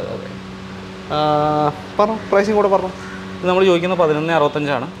പറ്റും. അതെ. പറഞ്ഞു, പ്രൈസിങ് കൂടെ പറഞ്ഞു. ഇത് നമ്മൾ ചോദിക്കുന്നത്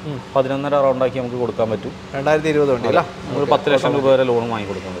 11.65 11.5 റൗണ്ടാക്കി നമുക്ക് കൊടുക്കാൻ പറ്റും. 2020 വണ്ടി അല്ല? നമുക്ക് 10 ലക്ഷം രൂപ വരെ ലോൺ വാങ്ങി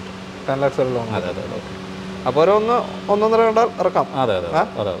കൊടുക്കാൻ പറ്റും. 10 lakhs വരെ ലോൺ. അതെ. അപ്പോൾ ഒരു 1.5 കണ്ടാൽ ഇറക്കാം. അതെ.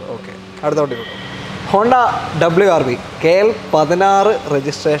 ഓക്കെ, അടുത്ത വണ്ടി കൊടുക്കും. ഹോണ്ട WRV KL16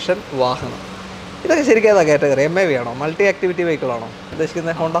 രജിസ്ട്രേഷൻ വാഹനം. ഇതൊക്കെ ശരിക്കും ഏതാ കാറ്റഗറി? MAV ആണോ? മൾട്ടി ആക്ടിവിറ്റി വെഹിക്കിൾ ആണോ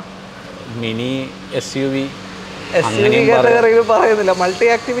ഉദ്ദേശിക്കുന്നത്? ഹോണ്ട മിനി SUV കാറ്റഗറിയിൽ പറയുന്നില്ല. മൾട്ടി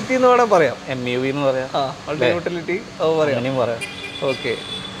ആക്ടിവിറ്റി എന്ന് വേണം പറയാം. MUV എന്ന് പറയാം. മൾട്ടി യൂട്ടിലിറ്റി അത് പറയാം. ഓക്കെ,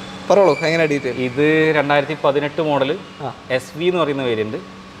 പറയുള്ളൂ എങ്ങനെ ഡീറ്റെയിൽ. ഇത് 2018 മോഡൽ SV എന്ന് പറയുന്ന വേരിയന്റ്.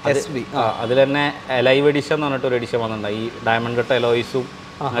 അതിൽ തന്നെ ലൈവ് എഡിഷൻ എന്ന് പറഞ്ഞിട്ട് ഒരു എഡിഷൻ വന്നിട്ടുണ്ട്. ഈ ഡയമണ്ട് കട്ട് എലോയ്സും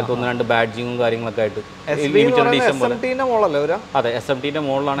അങ്ങനത്തെ 1-2 ബാഡ്ജിങ്ങും കാര്യങ്ങളൊക്കെ ആയിട്ട് ലിമിറ്റഡ് എഡിഷൻ പോലെ. അതെ, SMT-ന്റെ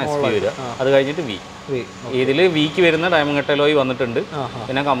മുകളിലാണ് SP വരിക. അത് കഴിഞ്ഞിട്ട് V. ഇതിൽ വിക്ക് വരുന്ന ഡയമണ്ട് കട്ട് എലോയ് വന്നിട്ടുണ്ട്.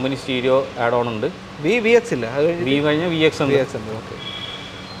 പിന്നെ കമ്പനി സ്റ്റീരിയോ ആഡ് ഓൺ ഉണ്ട്. VX ഇല്ല, V കഴിഞ്ഞ VX ഉണ്ട്.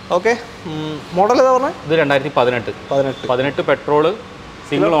 ഓക്കെ, മോഡൽ ഏതാ പറഞ്ഞത്? ഇത് 2018 പെട്രോള്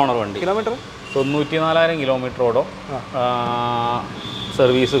സിംഗിൾ ഓണർ വണ്ടി. കിലോമീറ്റർ 94,000 കിലോമീറ്റർ ഓടോ.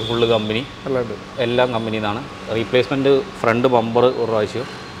 സർവീസ് ഫുള്ള് കമ്പനി, എല്ലാം കമ്പനിയിൽ നിന്നാണ്. റീപ്ലേസ്മെൻറ്റ് ഫ്രണ്ട് ബമ്പർ ഒരു പ്രാവശ്യം,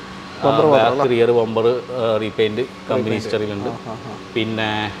 back rear bumper repaint company ഹിസ്റ്ററിയിലുണ്ട്. പിന്നെ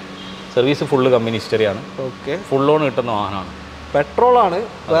service full company ഹിസ്റ്ററിയാണ്. Okay, full on കിട്ടുന്ന വാഹനമാണ്. പെട്രോളാണ്.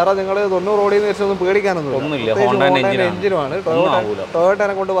 വേറെ നിങ്ങൾ 90 ഓടിയെന്ന് വെച്ചൊന്നും പേടിക്കാനൊന്നുമില്ല. എഞ്ചിനുമാണ്.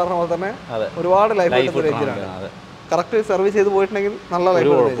 ടൊയോട്ടനെ കൊണ്ട് പറഞ്ഞ പോലെ തന്നെ ഒരുപാട് ലൈഫ് എഞ്ചിനാണ്. കറക്റ്റ് സർവീസ് ചെയ്ത് പോയിട്ടുണ്ടെങ്കിൽ നല്ല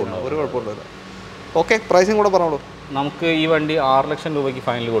ലൈഫ്, ഒരു കുഴപ്പമില്ല. ഓക്കെ, പ്രൈസിങ് കൂടെ പറഞ്ഞോളൂ. നമുക്ക് ഈ വണ്ടി 6 ലക്ഷം രൂപയ്ക്ക്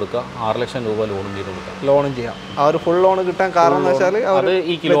ഫൈനൽ കൊടുക്കാം. 6 ലക്ഷം രൂപ ലോണും ചെയ്ത് കൊടുക്കാം. ലോണും ചെയ്യാം. ആ ഒരു ഫുൾ ലോൺ കിട്ടാൻ കാരണം എന്ന് വെച്ചാൽ അത്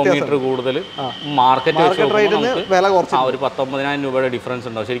ഈ കിലോമീറ്റർ കൂടുതൽ മാർക്കറ്റ് വില കുറച്ച് ഒരു 19,000 രൂപയുടെ ഡിഫറൻസ്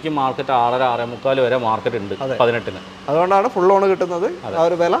ഉണ്ടാവും. ശരിക്കും മാർക്കറ്റ് 6.5, 6.25 വരെ മാർക്കറ്റ് ഉണ്ട് 18-ന്. അതുകൊണ്ടാണ് ഫുൾ ലോൺ കിട്ടുന്നത്. ആ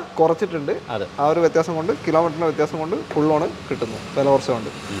ഒരു വില കുറച്ചിട്ടുണ്ട്. ആ ഒരു വ്യത്യാസം കൊണ്ട്, കിലോമീറ്ററിന്റെ വ്യത്യാസം കൊണ്ട് ഫുൾ ലോൺ കിട്ടുന്നു, വില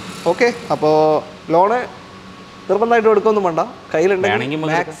കുറച്ചുകൊണ്ട്. ഓക്കെ, അപ്പോൾ ലോണ് നിർബന്ധമായിട്ട് എടുക്കൊന്നും വേണ്ട, കയ്യിലുണ്ടെങ്കിൽ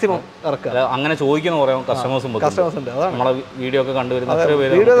മാക്സിമം ഇറക്കുക. അങ്ങനെ ചോദിക്കുന്ന കുറേ കസ്റ്റമേഴ്സ് ഉണ്ട്. നമ്മളെ വീഡിയോ ഒക്കെ കണ്ടുവരുന്ന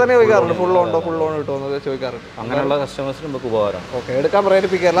വീഡിയോ തന്നെ ചോദിക്കാറുണ്ട്, ഫുൾ ലോൺ കിട്ടുമെന്നത് ചോദിക്കാറുണ്ട്. അങ്ങനെയുള്ള കസ്റ്റമേഴ്സിന് നമുക്ക് ഉപകാരം. ഓക്കെ, എടുക്കാൻ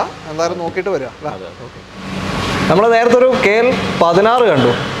പ്രേരിപ്പിക്കല്ല, എന്തായാലും നോക്കിയിട്ട് വരിക. നമ്മൾ നേരത്തെ ഒരു KL16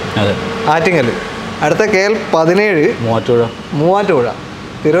 കണ്ടു ആറ്റിങ്ങൽ. അടുത്ത KL17 മൂവാറ്റുപുഴ,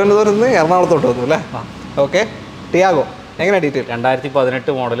 തിരുവനന്തപുരത്ത് നിന്ന് എറണാകുളത്തോട്ട് വന്നു അല്ലേ? ഓക്കെ, ടിയാഗോ എങ്ങനെ detail?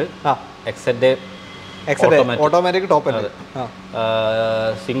 2018 model automatic top end,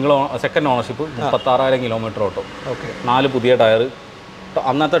 single second ownership, 36,000 kilometre auto. 4 പുതിയ ടയർ,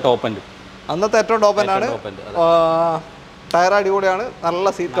 അന്നത്തെ ടോപ്പ് എൻഡ്, അന്നത്തെ ഏറ്റവും ടോപ്പ് എൻഡ് ആണ്. ടയർ അടിപൊളിയാണ്, നല്ല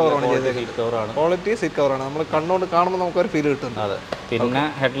സീറ്റ് കവറാണ് ചെയ്തത്, ക്വാളിറ്റി സീറ്റ് കവറാണ്. നമ്മൾ കണ്ണുകൊണ്ട് കാണുമ്പോൾ നമുക്കൊരു ഫീൽ കിട്ടും. അതെ, പിന്നെ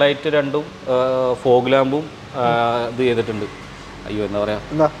ഹെഡ്ലൈറ്റ് രണ്ടും ഫോഗ് ലാമ്പും ഇത് ചെയ്തിട്ടുണ്ട്. അയ്യോ, എന്താ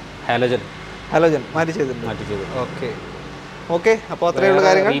പറയുക, ഹാലജൻ മാറ്റി ചെയ്തിട്ടുണ്ട്. ഓക്കെ, അപ്പോൾ അത്രയുള്ള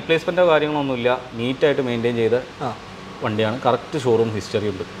കാര്യങ്ങൾ. റീപ്ലേസ്മെൻറ്റോ കാര്യങ്ങളൊന്നുമില്ല, നീറ്റായിട്ട് മെയിൻറ്റെയിൻ ചെയ്ത വണ്ടിയാണ്. കറക്റ്റ് ഷോറൂം ഹിസ്റ്ററി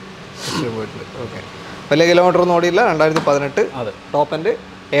ഉണ്ട്. ഓക്കെ, വലിയ കിലോമീറ്റർ ഒന്നും ഓടിയില്ല. 2018. അതെ, top end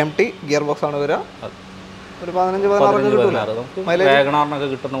MT gear box ആണ് വരിക. ഒരു 15-16 വാഗണാറിനൊക്കെ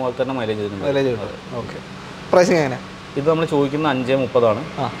കിട്ടുന്ന പോലെ തന്നെ മൈലേജ് കിട്ടും. ഓക്കെ, പ്രൈസിങ് എങ്ങനെ? ഇത് നമ്മൾ ചോദിക്കുന്ന 5.30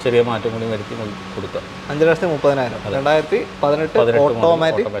 ചെറിയ മാറ്റം കൂടി വരുത്തി കൊടുക്കുക. 5,30,000. 2018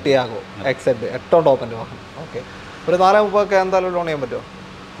 ഓട്ടോമാറ്റിക് ടിയാഗോ XZ, ഏറ്റവും ടോപ്പ് എൻഡ് വാഹനം. ഓക്കെ, ഒരു 4.30 എന്തായാലും ലോൺ ചെയ്യാൻ പറ്റുമോ?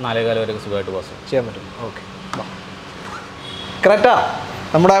 4.25 വരെ സുഖമായിട്ട് പാസ് ചെയ്യാൻ പറ്റും. ഓക്കെ, ക്രെറ്റ,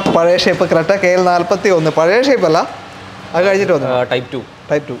 നമ്മുടെ പഴയ ഷേപ്പ് ക്രെറ്റ KL41, പഴയ ഷേപ്പ് അല്ല, അത് കഴിഞ്ഞിട്ട് വന്നു ടൈപ്പ്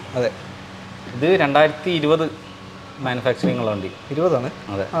 2. അതെ, ഇത് 2020 മാനുഫാക്ചറിങ് ഉള്ള വണ്ടി. 20 ആണ്.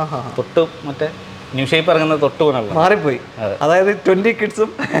 അതെ, തൊട്ട് മറ്റേ ന്യൂ ഷേപ്പ് ഇറങ്ങുന്നത് തൊട്ട് മാറിപ്പോയി. അതായത് 20 കിഡ്സും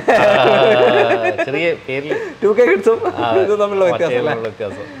ചെറിയ പേരിൽ 2K കിഡ്സും തമ്മിലുള്ള വ്യത്യാസം.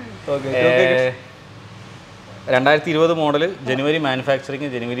 2020 മോഡൽ, ജനുവരി മാനുഫാക്ചറിങ്,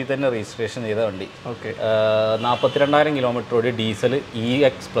 ജനുവരി തന്നെ രജിസ്ട്രേഷൻ ചെയ്ത വണ്ടി. ഓക്കെ, 42,000 കിലോമീറ്റർ ഓടി, ഡീസൽ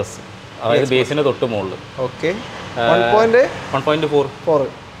EX+, അതായത് ബേസിന് തൊട്ട് മുകളിൽ. ഓക്കെ, 1.4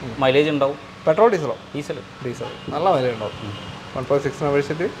 മൈലേജ് ഉണ്ടാവും. പെട്രോൾ ഡീസൽ നല്ല മൈലേജ് ഉണ്ടാവും. 1.6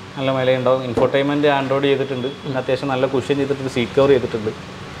 വെച്ചിട്ട് നല്ല മൈലേജ് ഉണ്ടാവും. ഇൻഫോർടൈൻമെൻറ്റ് ആൻഡ്രോയിഡ് ചെയ്തിട്ടുണ്ട്. പിന്നെ അത്യാവശ്യം നല്ല കുഷൻ ചെയ്തിട്ടുണ്ട്, സീറ്റ് കവർ ചെയ്തിട്ടുണ്ട്.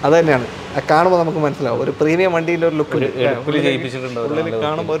 അത് തന്നെയാണ് കാണുമ്പോൾ നമുക്ക് മനസ്സിലാവും, ഒരു പ്രീമിയം വണ്ടിൻ്റെ ഒരു ലുക്ക് ചെയ്യിപ്പിച്ചിട്ടുണ്ട്.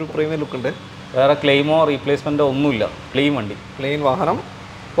 കാണുമ്പോൾ ഒരു പ്രീമിയം ലുക്ക് ഉണ്ട്. വേറെ ക്ലെയിമോ റീപ്ലേസ്മെൻറ്റോ ഒന്നുമില്ല, ക്ലീൻ വണ്ടി, ക്ലീൻ വാഹനം.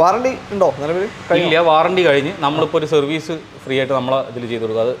 വാറണ്ടി ഉണ്ടോ നിലവിൽ? ഇല്ല, വാറണ്ടി കഴിഞ്ഞ് നമ്മളിപ്പോൾ ഒരു സർവീസ് ഫ്രീ ആയിട്ട് നമ്മൾ ഇതിൽ ചെയ്ത്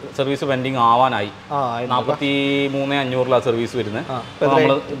കൊടുക്കുക. അത് സർവീസ് പെൻഡിങ് ആവാനായി. 43,500 സർവീസ് വരുന്നത്.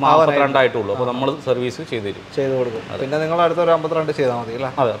 നമ്മൾ 42 ആയിട്ടുള്ളൂ. അപ്പോൾ നമ്മൾ സർവീസ് ചെയ്ത് കൊടുക്കും. പിന്നെ നിങ്ങൾ അടുത്തൊരു 52 ചെയ്താൽ മതി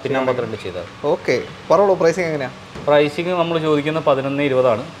അല്ലേ? അതെ, പിന്നെ 52 ചെയ്താൽ. ഓക്കെ, പറഞ്ഞോളൂ, പ്രൈസിങ് എങ്ങനെയാണ്? പ്രൈസിങ് നമ്മൾ ചോദിക്കുന്ന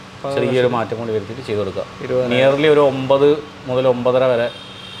 11-20 ചെറിയൊരു മാറ്റം കൊണ്ട് വരുത്തിയിട്ട് ചെയ്ത് കൊടുക്കുക. നിയർലി ഒരു 9 മുതൽ 9.5 വരെ.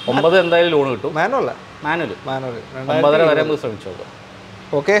 9 എന്തായാലും ലോൺ കിട്ടും. മാനുവൽ 9.5 വരെ നമുക്ക് ശ്രമിച്ചു നോക്കാം.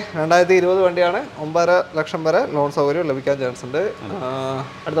 ഓക്കെ, 2020 വണ്ടിയാണ്. 9.5 ലക്ഷം വരെ ലോൺ സൗകര്യം ലഭിക്കാൻ ചാൻസ് ഉണ്ട്.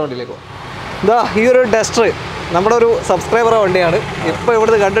 അടുത്ത വണ്ടിയിലേക്ക് പോകാം. ഇതാ ഈ ഒരു ഡസ്റ്റർ നമ്മുടെ ഒരു സബ്സ്ക്രൈബർ വണ്ടിയാണ്. ഇപ്പോൾ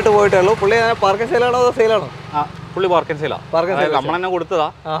ഇവിടുന്ന് കണ്ടിട്ട് പോയിട്ടേ ഉള്ളൂ. പുള്ളി പാർക്കിംഗ് സെയിലാണോ അതോ സെയിലാണോ? പുള്ളി പാർക്കിംഗ് സെയിലാണ്. നമ്മൾ തന്നെ കൊടുത്തതാ.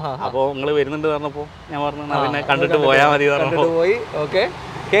 അപ്പോൾ നിങ്ങൾ വരുന്നുണ്ട് പറഞ്ഞപ്പോൾ ഞാൻ പറഞ്ഞു പിന്നെ കണ്ടിട്ട് പോയാൽ മതി. പോയി. ഓക്കെ,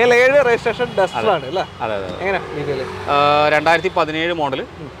 KL7 രജിസ്ട്രേഷൻ ഡസ്റ്റർ ആണ് അല്ലേ? അതെ. എങ്ങനെ 2017 model,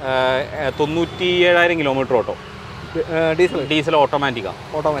 97,000 kilometre auto, diesel ഓട്ടോമാറ്റിക്കാണ്.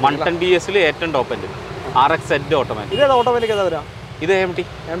 110 PS ഏറ്റവും ടോപ്പ് എൻഡ്, RXZ ഓട്ടോമാറ്റിക്. ഇത് ഓട്ടോമാറ്റിക് ഏതാ വരാം? ഇത് AMT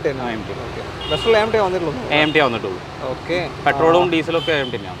വന്നിട്ടുള്ളൂ. ഓക്കെ, പെട്രോളും ഡീസലും ഒക്കെ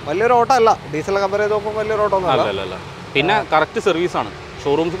AMT തന്നെയാണ്. വലിയൊരു ഓട്ടം അല്ല, ഡീസൽ കമ്പയർ ചെയ്ത് നോക്കുമ്പോൾ വലിയൊരു ഓട്ടം അല്ല. പിന്നെ കറക്റ്റ് സർവീസ് ആണ്,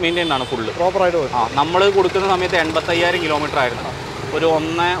 ഷോറൂം മെയിൻറ്റെയിൻ ആണ് ഫുള്ള് പ്രോപ്പറായിട്ട്. നമ്മൾ കൊടുക്കുന്ന സമയത്ത് 85,000 കിലോമീറ്റർ ആയിരുന്നു.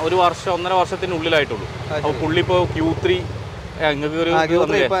 ഒരു വർഷം 1.5 വർഷത്തിനുള്ളിലായിട്ടുള്ളൂ. അപ്പോൾ പുള്ളി ഇപ്പോൾ Q3 നിങ്ങൾക്ക് ഒരു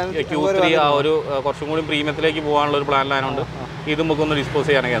Q3 ആ ഒരു കുറച്ചും കൂടി പ്രീമിയത്തിലേക്ക് പോകാനുള്ള ഒരു പ്ലാനിലായതുകൊണ്ട് ഇത് നമുക്കൊന്ന് ഡിസ്പോസ്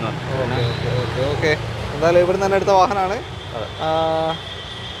ചെയ്യാനൊക്കെയാണ്. ഓക്കെ, എന്തായാലും ഇവിടെ നിന്ന് തന്നെ എടുത്ത വാഹനമാണ്.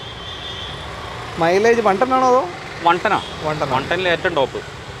 മൈലേജ് 1 ടൺ ആണോ അതോ 1 ടണ്ണിൽ ഏറ്റവും ടോപ്പ്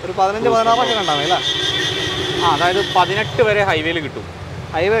ഒരു 15-16 ഒക്കെ ഉണ്ടാവും അല്ലേ? അതായത് 18 വരെ ഹൈവേയിൽ കിട്ടും.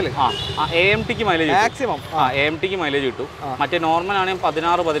 ഹൈവേയിൽ AMTക്ക് മൈലേജ് മാക്സിമം AMTക്ക് മൈലേജ് കിട്ടും. മറ്റേ നോർമൽ ആണെങ്കിൽ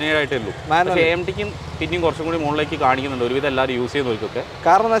 16-17 ആയിട്ടേ ഉള്ളൂ. പക്ഷേ AMTക്കും പിന്നെയും കുറച്ചും കൂടി മുകളിലേക്ക് കാണിക്കുന്നുണ്ട് ഒരുവിധം എല്ലാവരും യൂസ് ചെയ്യുന്നവർക്കൊക്കെ.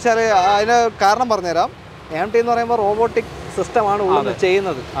 കാരണം എന്ന് വെച്ചാൽ അതിന് കാരണം പറഞ്ഞുതരാം. AMT എന്ന് പറയുമ്പോൾ റോബോട്ടിക് സിസ്റ്റമാണ് ഉള്ളത്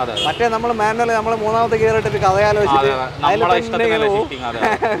ചെയ്യുന്നത്. മറ്റേ നമ്മൾ മാനുവൽ നമ്മൾ മൂന്നാമത്തെ ഗിയർ ഇട്ടിട്ട് കഥയാലോചിച്ചിട്ട്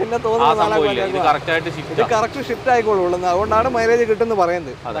പിന്നെ തോന്നുന്നത് കറക്റ്റ് ഷിഫ്റ്റ് ആയിക്കോളൂ. അതുകൊണ്ടാണ് മൈലേജ് കിട്ടുമെന്ന്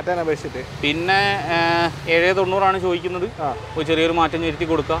പറയുന്നത് മറ്റേ അപേക്ഷിച്ചിട്ട്. പിന്നെ 790 ചോദിക്കുന്നത്. ചെറിയൊരു മാറ്റം വരുത്തി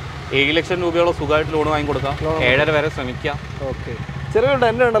കൊടുക്കുക. 7 ലക്ഷം രൂപയോളം സുഖമായിട്ട് ലോൺ വാങ്ങി കൊടുക്കാം. 7.5 വരെ ശ്രമിക്കാം. ഓക്കെ, ചെറിയ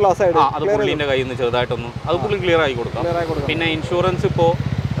ടെൻഡ് ഉണ്ടല്ലോ സൈഡ്, അത് പുള്ളിന്റെ കയ്യിൽ നിന്ന് ചെറുതായിട്ടൊന്ന് അത് പുള്ളി ക്ലിയർ ആക്കി കൊടുക്കാം. പിന്നെ ഇൻഷുറൻസ് ഇപ്പോൾ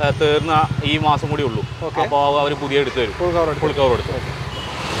തീർന്ന ഈ മാസം കൂടി ഉള്ളൂ. അപ്പോൾ അവർ പുതിയ എടുത്ത് തരും, ഫുൾ കവർ എടുത്തു.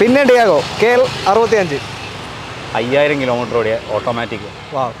 പിന്നെ ടിയാഗോ KL 65 5000 കിലോമീറ്റർ ഓടിയ ഓട്ടോമാറ്റിക്.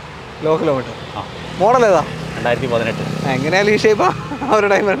 Low kilometre. മോഡൽ ഏതാ? 2018. എങ്ങനെയാലും ഈ ഷേപ്പ് ഒരു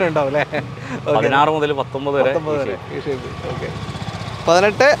ടൈം തന്നെ ഉണ്ടാവും അല്ലേ? 16 മുതൽ 19 വരെ ഈ ഷേപ്പ്. ഓക്കെ,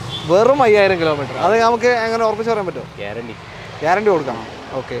 18 വെറും 5000 കിലോമീറ്റർ. അത് നമുക്ക് എങ്ങനെ ഉറപ്പിച്ച് പറയാൻ പറ്റുമോ? ഗ്യാരണ്ടി കൊടുക്കണം.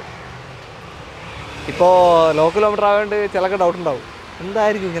 ഓക്കെ, ഇപ്പോൾ ലോ കിലോമീറ്റർ ആയതുകൊണ്ട് ചിലക്ക് ഡൗട്ട് ഉണ്ടാവും,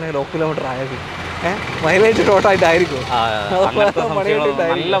 എന്തായിരിക്കും ഇങ്ങനെ ലോ കിലോമീറ്റർ ആയത്? മൈലേജ് ഷോർട്ടായിട്ടായിരിക്കും.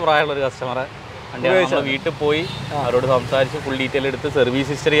 നല്ല പ്രായമുള്ള ഒരു കസ്റ്റമറെ വീട്ടിൽ പോയി അവരോട് സംസാരിച്ച് ഫുൾ ഡീറ്റെയിൽ എടുത്ത് സർവീസ്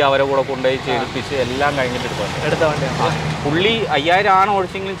ഹിസ്റ്ററി അവരെ കൂടെ കൊണ്ടുപോയി ചെയ്യിപ്പിച്ച് എല്ലാം കഴിഞ്ഞിട്ട് എടുത്ത വണ്ടിയാണ്. പുള്ളി 5000 ആണ്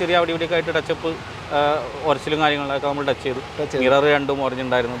ഓടിച്ചെങ്കിലും ചെറിയ അവിടെ ഇവിടെയൊക്കെ ആയിട്ട് ടച്ചപ്പ് ഉരച്ചിലും കാര്യങ്ങളൊക്കെ നമ്മൾ ടച്ച് ചെയ്തു. മിറർ 2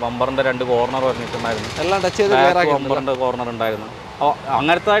 ഉറഞ്ഞിട്ടുണ്ടായിരുന്നു. ബമ്പറിന്റെ 2 കോർണർ ഉറഞ്ഞിട്ടുണ്ടായിരുന്നു. എല്ലാം ടച്ച് ചെയ്ത് ബമ്പറിന്റെ കോർണർ ഉണ്ടായിരുന്നു.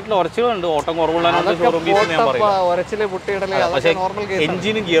 അങ്ങനത്തെ ഉറച്ചിലുണ്ട്. ഓട്ടം കുറവുള്ളതാണ് ഷോറൂം പീസ് ഞാൻ പറയും. പക്ഷേ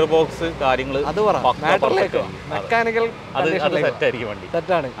എഞ്ചിന് ഗിയർ ബോക്സ് കാര്യങ്ങൾ അത് സെറ്റായിരിക്കും വണ്ടി.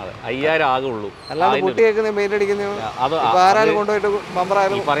 സെറ്റാണ്. 5000 ആകെ ഉള്ളൂ. അല്ലാതെ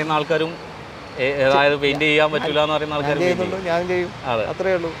പറയുന്ന ആൾക്കാരും അതായത് പെയിന്റ് ചെയ്യാൻ പറ്റില്ല എന്ന് പറയുന്ന ആൾക്കാർ ഞാൻ ചെയ്യും.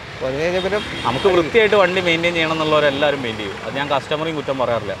 അത്രേ ഉള്ളൂ. നമുക്ക് വൃത്തിയായിട്ട് വണ്ടി മെയിൻറ്റെയിൻ ചെയ്യണം എന്നുള്ളവരെല്ലാവരും മെയിൻ ചെയ്യും. അത് ഞാൻ കസ്റ്റമറേയും കുറ്റം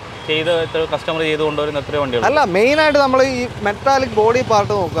പറയാറില്ല. കസ്റ്റമർ ചെയ്ത് കൊണ്ടുവരുന്ന എത്രയോ വണ്ടികൾ. അല്ല, മെയിനായിട്ട് നമ്മൾ ഈ മെറ്റാലിക് ബോഡി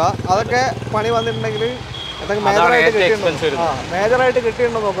പാർട്ട് നോക്കുക. അതൊക്കെ പണി വന്നിട്ടുണ്ടെങ്കിൽ മേജറായിട്ട്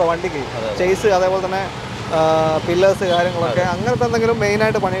കിട്ടിയിട്ടുണ്ടോ നോക്കുക വണ്ടിക്ക്. ചേസ് അതേപോലെ തന്നെ പില്ലേഴ്സ് കാര്യങ്ങളൊക്കെ അങ്ങനത്തെ എന്തെങ്കിലും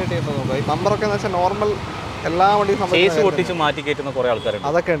മെയിനായിട്ട് പണി കിട്ടിയിട്ടുണ്ടോ നോക്കുക. ഈ ബമ്പറൊക്കെ എന്ന് വെച്ചാൽ നോർമൽ എല്ലാ വണ്ടിയും പൊട്ടിച്ച് മാറ്റി കയറ്റുന്ന കുറേ ആൾക്കാരുണ്ട്.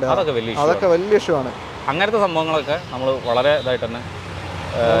 അതൊക്കെ ഉണ്ട്. അതൊക്കെ വലിയ ഇഷ്യൂ ആണ്. അങ്ങനത്തെ സംഭവങ്ങളൊക്കെ നമ്മൾ വളരെ ഇതായിട്ട് തന്നെ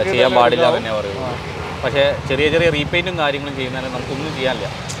ചെയ്യാൻ പാടില്ല തന്നെ പറയുന്നത്. പക്ഷേ ചെറിയ ചെറിയ റീപെയിൻറ്റും കാര്യങ്ങളും ചെയ്യുന്നതിന് നമുക്കൊന്നും ചെയ്യാനില്ല.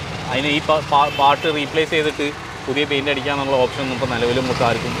 അതിന് ഈ പാർട്ട് റീപ്ലേസ് ചെയ്തിട്ട് പുതിയ പെയിൻറ്റ് അടിക്കാനുള്ള ഓപ്ഷൻ ഒന്നും ഇപ്പോൾ നിലവിലും നമുക്ക്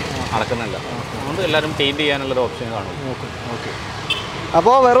ആർക്കും നടക്കുന്നില്ല. അതുകൊണ്ട് എല്ലാവരും പെയിൻറ്റ് ചെയ്യാനുള്ളൊരു ഓപ്ഷൻ കാണും. ഓക്കെ,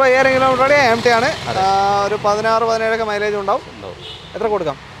 അപ്പോൾ വെറും 5000 കിലോമീറ്റർ AMT ആണ്. ഒരു 16-17 മൈലേജ് ഉണ്ടാവും. എത്ര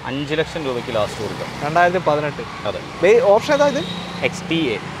കൊടുക്കാം? 5 ലക്ഷം രൂപയ്ക്ക് ലാസ്റ്റ് കൊടുക്കാം. 2018. അതെ, ഓപ്ഷൻ ഏതാ ഇത്?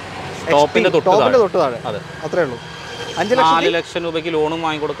 XTA ടോപ്പിന്റെ തൊട്ട് താഴെ. അതെ, അത്രേ ഉള്ളൂ. 4 ലക്ഷം രൂപയ്ക്ക് ലോണും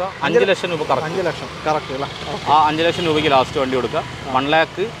വാങ്ങി കൊടുക്കുക. 5 ലക്ഷം രൂപ 5 ലക്ഷം കറക്റ്റ് അല്ല? ആ 5 ലക്ഷം രൂപയ്ക്ക് ലാസ്റ്റ് വണ്ടി കൊടുക്കുക. 1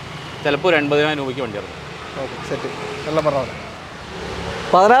 ലാക്ക് ചിലപ്പോൾ 80,000 രൂപയ്ക്ക് വണ്ടി ഇറങ്ങും. Okay, set. എല്ലാം പറഞ്ഞത്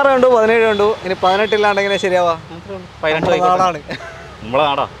 16 കണ്ടു, 17 കണ്ടു. ഇനി 18 ഇല്ലാണ്ട് എങ്ങനെ ശരിയാവാ? 18 നാടാണ് നമ്മളെ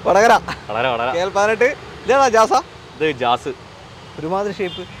നാടാ, വടകര. വടകര. 18 ഇതാ ജാസ. ഇത് ജാസ്. ഒരുമാതിരി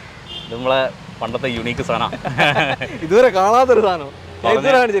ഷേപ്പ്. ഇത് നമ്മളെ പണ്ടത്തെ യുണീക്ക് സാധനം. ഇതുവരെ കാണാത്തൊരു സാധനം.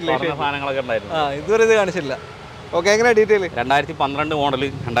 ഇതുവരെ കാണിച്ചില്ല. സാധനങ്ങളൊക്കെ ഉണ്ടായിരുന്നു. ഇതുവരെ ഇത് കാണിച്ചില്ല. ഓക്കെ, എങ്ങനെയാ ഡീറ്റെയിൽ? 2012 മോഡൽ,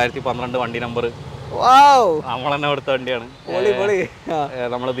 2012 വണ്ടി നമ്പർ. നമ്മളെന്നെ എടുത്ത വണ്ടിയാണ്.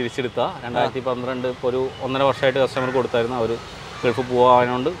 നമ്മൾ തിരിച്ചെടുത്ത 2012 ഇപ്പോൾ ഒരു 1.5 വർഷമായിട്ട് കസ്റ്റമർക്ക് കൊടുത്തായിരുന്നു. അവർ ഗൾഫ്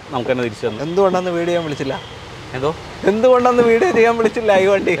പോകാനോണ്ട് നമുക്ക് തന്നെ തിരിച്ചു തന്നു. എന്തുകൊണ്ടാന്ന് വീഡിയോ ചെയ്യാൻ വിളിച്ചില്ല? എന്തുകൊണ്ടാന്ന് വീഡിയോ ചെയ്യാൻ വിളിച്ചില്ല? ഈ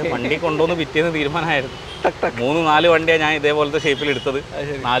വണ്ടി കൊണ്ടുവന്ന് പിറ്റേന്ന് തീരുമാനമായിരുന്നു. 3-4 വണ്ടിയാണ് ഞാൻ ഇതേപോലത്തെ ഷേപ്പിൽ എടുത്തത്.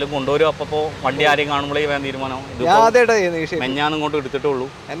 4 കൊണ്ടുവരും. അപ്പോൾ വണ്ടി ആരെയും കാണുമ്പോഴേ വേണ്ട തീരുമാനം. മെഞ്ഞാന്ന് ഇങ്ങോട്ട് എടുത്തിട്ടുള്ളൂ.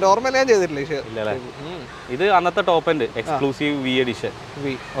 എൻ്റെ ഓർമ്മയിൽ ഞാൻ ചെയ്തിട്ടില്ല. ഇല്ലല്ലേ? ഇത് അന്നത്തെ top end exclusive V edition.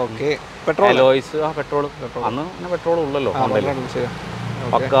 Petrol alloys. Petrol അന്ന് പെട്രോൾ ഉള്ളല്ലോ.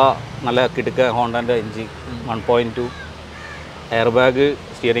 പക്ക നല്ല കിടുക്ക ഹോണ്ടൻ്റെ engine. 1.2 air bag,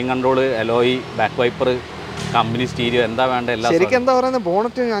 steering control, alloy, back wiper, company stereo, എന്താ വേണ്ട എല്ലാം. ശരിക്കും എന്താ പറയുന്നത്?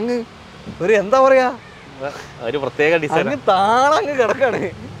 ബോണറ്റ് അങ്ങ് ഒരു എന്താ പറയാ, ഒരു പ്രത്യേക ഡിസൈൻ താഴെ കിടക്കാണ്.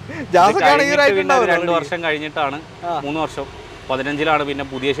 2 വർഷം കഴിഞ്ഞിട്ടാണ് 3 വർഷം 15-ലാണ് പിന്നെ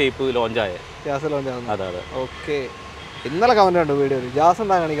പുതിയ ഷേപ്പ് ലോഞ്ചായത്. ജാസ് ലോഞ്ച് ആകുന്നത്. അതെ അതെ. ഓക്കെ. ഇന്നലെ കമന്റ് ഉണ്ട് വീഡിയോയിൽ, ജാസ്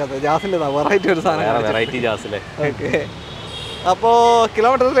എന്താ കാണിക്കാത്തത്? ജാസിൻ്റെ വെറൈറ്റി ഒരു സാധനം, വെറൈറ്റി ജാസിലെ. ഓക്കെ. അപ്പോൾ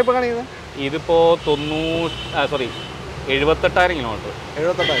കിലോമീറ്റർ ഇപ്പോൾ കാണിക്കുന്നത് ഇതിപ്പോൾ 78,000 കിലോമീറ്റർ.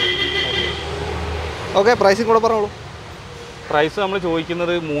 78,000. ഓക്കെ. പ്രൈസിങ് കൂടെ പറഞ്ഞോളൂ. പ്രൈസ് നമ്മൾ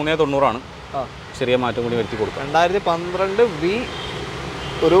ചോദിക്കുന്നത് 390 ചെറിയ മാറ്റം കൂടി വരുത്തി കൊടുക്കാം. 2012 വി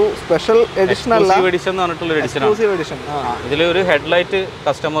ഒരു സ്പെഷ്യൽ എഡിഷൻ അല്ല, എഡിഷൻ എന്ന് പറഞ്ഞിട്ടുള്ള എഡിഷൻ. ഇതിലൊരു ഹെഡ്ലൈറ്റ്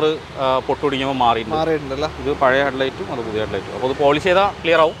കസ്റ്റമർ പൊട്ടുപിടിക്കുമ്പോൾ മാറിയിട്ടുണ്ടല്ലോ. ഇത് പഴയ ഹെഡ്ലൈറ്റും അത് പുതിയ ഹെഡ്ലൈറ്റും. അപ്പോൾ അത് പോളിഷ് ചെയ്താൽ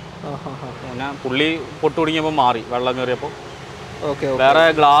ക്ലിയർ ആവും. പിന്നെ പുള്ളി പൊട്ടുപിടിക്കുമ്പോൾ മാറി വെള്ളം കയറിയപ്പോൾ. ഓക്കെ. വേറെ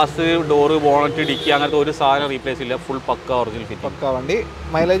ഗ്ലാസ്, ഡോറ്, ബോണറ്റ്, ഡിക്കി അങ്ങനത്തെ ഒരു സാധനം റീപ്ലേസ് ഇല്ല. ഫുൾ പക്ക ഒറിജിനൽ ഫിറ്റ്. പക്ക വണ്ടി.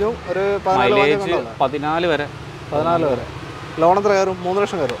 മൈലേജും ഒരു 14 വരെ. 14 വരെ. ലോൺ എത്ര കയറും? 3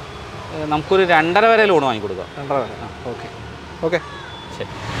 ലക്ഷം കയറും. നമുക്കൊരു 2.5 വരെ ലോൺ വാങ്ങിക്കൊടുക്കാം. 2.5 വരെ. ഓക്കെ. ഓക്കെ.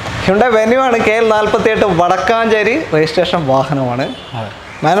 ശരി. ഹ്യുണ്ടായ് വെന്യൂ ആണ്. KL48 വടക്കാഞ്ചേരി രജിസ്ട്രേഷൻ വാഹനമാണ്.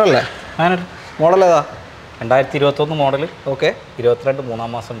 മാനുവല്ലേ? മാനുവൽ. മോഡൽ ഏതാ? 2021 മോഡൽ. ഓക്കെ. 22 3-ാം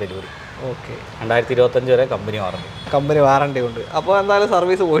മാസം ഡെലിവറി. ഓക്കെ. 2025 വരെ കമ്പനി വാറണ്ടി ഉണ്ട്. അപ്പോൾ എന്തായാലും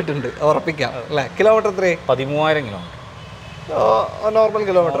സർവീസ് പോയിട്ടുണ്ട്, ഉറപ്പിക്കാം അല്ലേ? കിലോമീറ്റർ എത്രയായി? 13,000 കിലോമീറ്റർ. നോർമൽ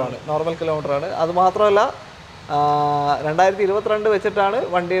കിലോമീറ്റർ ആണ്. അത് മാത്രമല്ല 2022 വെച്ചിട്ടാണ്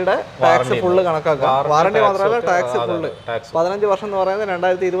വണ്ടിയുടെ ടാക്സ് ഫുള്ള് കണക്കാക്കുക. വാറണ്ടി മാത്രമല്ല, ടാക്സ് ഫുള്ള്. 15 വർഷം എന്ന് പറയുന്നത്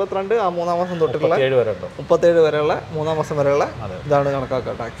 2022 ആ 3-ാം മാസം തൊട്ടുള്ള 37 വരെയുള്ള 3-ാം മാസം വരെയുള്ള ഇതാണ്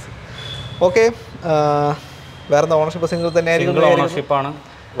കണക്കാക്കുക ടാക്സ്. ഓക്കെ. വേറെ ഓണർഷിപ്പ് സിംഗിൾ തന്നെ ആയിരിക്കും. ഓണർഷിപ്പാണ്.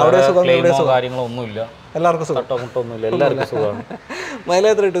 അവിടെ കാര്യങ്ങളൊന്നുമില്ല. എല്ലാവർക്കും സുഖം. എല്ലാവർക്കും സുഖമാണ്.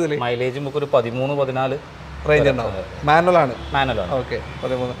 മൈലേജ് എത്ര കിട്ടുന്നില്ല? മൈലേജ് നമുക്ക് ഒരു 13-14 റേഞ്ച് ഉണ്ടാവും. മാനുവലാണ്. ഓക്കെ.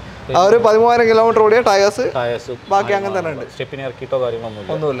 13. ഒരു 13,000 കിലോമീറ്റർ ഓടിയ ടയേഴ്സ് ബാക്കി അങ്ങനെ തന്നെ ഉണ്ട്. സ്റ്റെപ്പിന് ഇറക്കിയിട്ടോ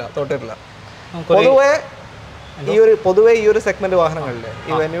ഒന്നുമില്ല, തൊട്ടിട്ടില്ല. പൊതുവേ ഈ ഒരു സെഗ്മെന്റ് വാഹനങ്ങളില്,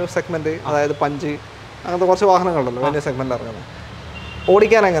 ഈ വെന്യൂ സെഗ്മെന്റ്, അതായത് പഞ്ച് അങ്ങനത്തെ കുറച്ച് വാഹനങ്ങളുണ്ടല്ലോ വെന്യൂ സെഗ്മെന്റ് ഇറങ്ങുന്നത്,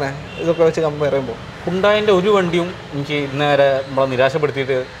 ഓടിക്കാൻ എങ്ങനെ ഇതൊക്കെ വെച്ച് കമ്പയർ ചെയ്യുമ്പോൾ? ഹുണ്ടായിന്റെ ഒരു വണ്ടിയും എനിക്ക് ഇന്നേരെ നമ്മളെ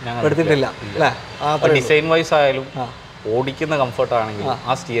നിരാശപ്പെടുത്തിയിട്ടില്ല. ഡിസൈൻ വൈസ് ആയാലും ഓടിക്കുന്ന കംഫർട്ട് ആണെങ്കിലും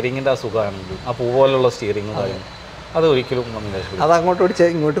ആ സ്റ്റിയറിംഗിന്റെ ആ സുഖമാണെങ്കിലും ആ പൂ പോലുള്ള സ്റ്റിയറിംഗും കാര്യങ്ങളും അത് ഒരിക്കലും അത് അങ്ങോട്ട് ഓടിച്ചാൽ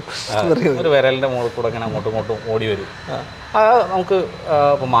ഇങ്ങോട്ട് ഒരു വിരലിന്റെ മുകളിൽ കൂടെ അങ്ങനെ അങ്ങോട്ടും ഇങ്ങോട്ടും ഓടി വരും. നമുക്ക്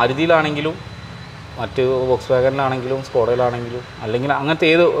ഇപ്പോൾ മാരുതിയിലാണെങ്കിലും മറ്റ് വോക്സ് വാഗനിലാണെങ്കിലും സ്കോഡയിലാണെങ്കിലും അല്ലെങ്കിൽ അങ്ങനത്തെ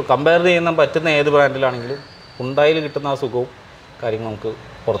ഏത് കമ്പയർ ചെയ്യുന്ന പറ്റുന്ന ഏത് ബ്രാൻഡിലാണെങ്കിലും ഹുണ്ടായിൽ കിട്ടുന്ന ആ സുഖവും കാര്യങ്ങൾ നമുക്ക്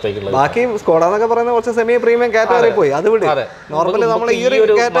പുറത്തേക്കുള്ളത്. ബാക്കി സ്കോഡ എന്നൊക്കെ പറയുന്ന കുറച്ച് സെമി പ്രീമിയം കാറ്റഗറി പോയി, അത് വിട്. നോർമലി നമ്മൾ ഈ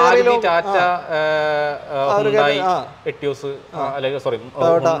ഒരു കാറ്റഗറിയിലും ടാറ്റ, ഹുണ്ടായി, എറ്റിയോസ് അല്ലെങ്കിൽ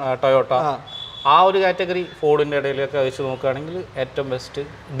ടൊയോട്ട ആ ഒരു കാറ്റഗറി ഫോർഡിന്റെ ഇടയിലൊക്കെ വെച്ച് നോക്കുകയാണെങ്കിൽ ഏറ്റവും ബെസ്റ്റ്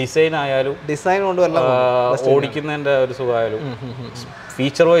ഡിസൈൻ ആയാലും ഡിസൈൻ കൊണ്ടും ഓടിക്കുന്നതിന്റെ ഒരു സുഖമായാലും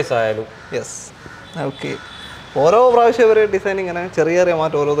ഫീച്ചർ വൈസ് ആയാലും. യെസ്. ഓക്കെ. ഓരോ പ്രാവശ്യം ഇവർ ഡിസൈൻ ഇങ്ങനെ ചെറിയ ചെറിയ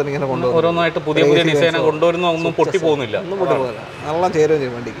മാറ്റം ഓരോന്നിനും ഇങ്ങനെ കൊണ്ടുവരും. ഓരോന്നായിട്ട് പുതിയ പുതിയ ഡിസൈൻ കൊണ്ടുവരുന്ന ഒന്നും പൊട്ടി പോകുന്നില്ല. നല്ല ചേരുകയും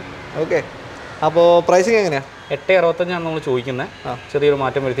ചെയ്യും വണ്ടിക്ക്. ഓക്കെ. അപ്പോൾ പ്രൈസിങ് എങ്ങനെയാണ്? 865 നമ്മൾ ചോദിക്കുന്നത്. ചെറിയൊരു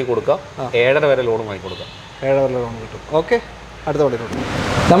മാറ്റം വരുത്തി കൊടുക്കുക. 7.5 വരെ ലോൺ വാങ്ങി കൊടുക്കുക. 7.5 വരെ ലോൺ കിട്ടും. ഓക്കെ. അടുത്ത വണ്ടി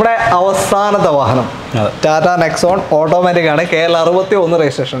നമ്മുടെ അവസാനത്തെ വാഹനം ടാറ്റ നെക്സോൺ ഓട്ടോമാറ്റിക് ആണ്. KL61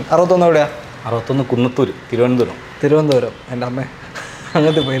 registration. 61 എവിടെയാണ്? 61 കുന്നത്തൂർ, തിരുവനന്തപുരം. എൻ്റെ അമ്മേ,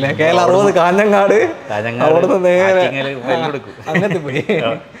 അങ്ങനത്തെ പോയില്ലേ? KL60 കാഞ്ഞങ്ങാട്. അവിടുന്ന് നേരെ അങ്ങനത്തെ പോയി.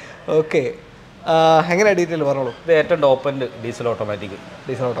 ഓക്കെ. എങ്ങനെയാണ് ഡീറ്റെയിൽ പറഞ്ഞോളൂ. ഇത് ഏറ്റവും top end diesel automatic.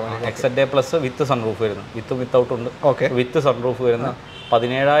 XZA plus വിത്ത് സൺറൂഫ് വരുന്നു. വിത്തൗട്ട് ഉണ്ട്. ഓക്കെ. വിത്ത് സൺറൂഫ് വരുന്ന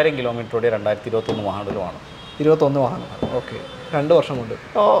 17,000 കിലോമീറ്റർ 2021 വാഹനമാണ്. 21 വാഹനം. ഓക്കെ. 2 വർഷം കൊണ്ട്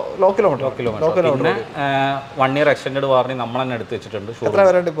ലോ കിലോമീറ്റർ. പിന്നെ 1 ഇയർ എക്സ്റ്റൻഡ് വാറണ്ടി നമ്മൾ തന്നെ എടുത്ത് വെച്ചിട്ടുണ്ട്. എത്ര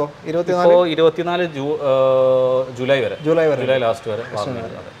വരെ ഉണ്ട് ഇപ്പോൾ? 24 ജൂലൈ ലാസ്റ്റ് വരെ.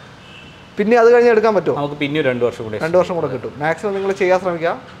 പിന്നെ അത് കഴിഞ്ഞ് എടുക്കാൻ പറ്റുമോ? നമുക്ക് പിന്നെ 2 വർഷം കൂടെ കിട്ടും. മാക്സിമം നിങ്ങൾ ചെയ്യാൻ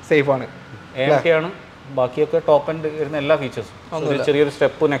ശ്രമിക്കുക. സേഫ് ആണ്. ഏതൊക്കെയാണ് ബാക്കിയൊക്കെ ടോപ്പ് എൻഡ് വരുന്ന എല്ലാ ഫീച്ചേഴ്സും. ചെറിയൊരു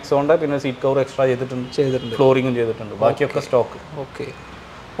സ്റ്റെപ്പ് നെക്സോണിന്റെ, പിന്നെ സീറ്റ് കവർ എക്സ്ട്രാ ചെയ്തിട്ടുണ്ട്. ഫ്ലോറിംഗും ചെയ്തിട്ടുണ്ട്. ബാക്കിയൊക്കെ സ്റ്റോക്ക്. ഓക്കെ.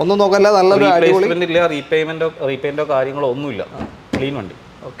 ഒന്നും നോക്കല്ല. നല്ലൊരു ഇല്ല, റീപെയിന്റോ കാര്യങ്ങളോ ഒന്നുമില്ല. ക്ലീൻ വണ്ടി.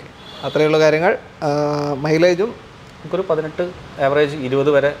 ഓക്കെ. അത്രയുള്ള കാര്യങ്ങൾ. മൈലേജും നമുക്കൊരു 18 ആവറേജ്,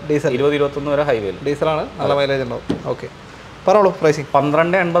 20 വരെ ഡീസൽ, 20-21 വരെ ഹൈവേയിൽ. ഡീസലാണ്. നല്ല മൈലേജ് ഉണ്ടാവും. ഓക്കെ. പറഞ്ഞോളൂ. പ്രൈസിങ്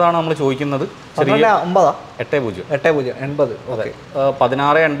 1280 നമ്മൾ ചോദിക്കുന്നത്. 8,080. അതെ.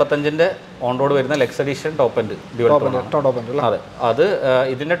 1685 ഓൺ റോഡ് വരുന്ന Lex edition top end dual. അതെ. അത്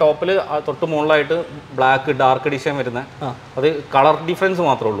ഇതിന്റെ ടോപ്പിൽ തൊട്ട് മുകളിലായിട്ട് ബ്ലാക്ക് ഡാർക്ക് എഡിഷൻ വരുന്ന, അത് കളർ ഡിഫറൻസ്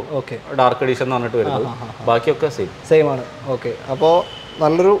മാത്രമേ ഉള്ളൂ. ഓക്കെ. ഡാർക്ക് എഡിഷൻ എന്ന് പറഞ്ഞിട്ട് വരുന്നത്. ബാക്കിയൊക്കെ സെയിം ആണ്. ഓക്കെ. അപ്പോൾ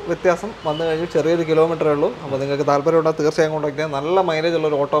നല്ലൊരു വ്യത്യാസം വന്നു കഴിഞ്ഞു. ചെറിയൊരു കിലോമീറ്ററേ ഉള്ളൂ. അപ്പോൾ നിങ്ങൾക്ക് താല്പര്യമുണ്ടെങ്കിൽ തീർച്ചയായും കോൺടാക്ട് ചെയ്യാം. നല്ല മൈലേജ്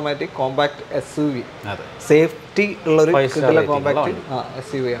ഉള്ളൊരു ഓട്ടോമാറ്റിക് കോമ്പാക്ട് SUV, സേഫ്റ്റി ഉള്ളൊരു കോമ്പാക്ട്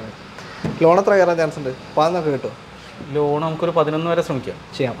SUV ആണ്. ലോൺ എത്ര കയറാൻ ചാൻസ് ഉണ്ട്? 11 കിട്ടും. ലോൺ നമുക്കൊരു 11 വരെ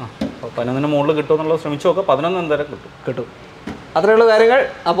ചെയ്യാം. 11 മുകളിൽ കിട്ടുമെന്നുള്ളത് ശ്രമിച്ചു നോക്കാം. 11 വരെ കിട്ടും. അത്രയുള്ള കാര്യങ്ങൾ.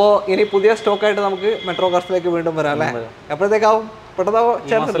 അപ്പോൾ ഇനി പുതിയ സ്റ്റോക്കായിട്ട് നമുക്ക് മെട്രോ കാർസിലേക്ക് വീണ്ടും വരാം അല്ലേ? എപ്പോഴത്തേക്കാവും? പെട്ടെന്നാവോ?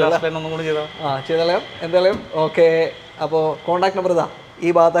 ചെയ്തോളാം എന്തായാലും. ഓക്കെ, അപ്പോൾ കോൺടാക്ട് നമ്പർ ഇതാ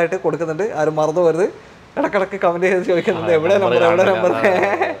ഈ ഭാഗത്തായിട്ട് കൊടുക്കുന്നുണ്ട്, ആരും മറന്നു വരുത്. ഇടക്കിടക്ക് കമൻറ്റ് ചെയ്ത് ചോദിക്കുന്നുണ്ട് എവിടെ നമ്പർ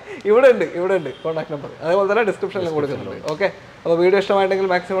ഇവിടെ ഉണ്ട് കോൺടാക്ട് നമ്പർ, അതേപോലെ തന്നെ ഡിസ്ക്രിപ്ഷനിലും കൊടുക്കുന്നുണ്ട്. ഓക്കെ, അപ്പോൾ വീഡിയോ ഇഷ്ടമായിട്ടെങ്കിൽ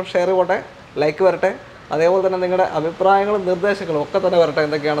മാക്സിമം ഷെയർ പോട്ടെ, ലൈക്ക് വരട്ടെ, അതേപോലെ തന്നെ നിങ്ങളുടെ അഭിപ്രായങ്ങളും നിർദ്ദേശങ്ങളും ഒക്കെ തന്നെ വരട്ടെ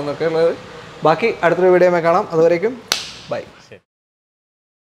എന്തൊക്കെയാണെന്നൊക്കെ ഉള്ളത്. ബാക്കി അടുത്തൊരു വീഡിയോയിൽ കാണാം. അതുവരേക്കും ബൈ.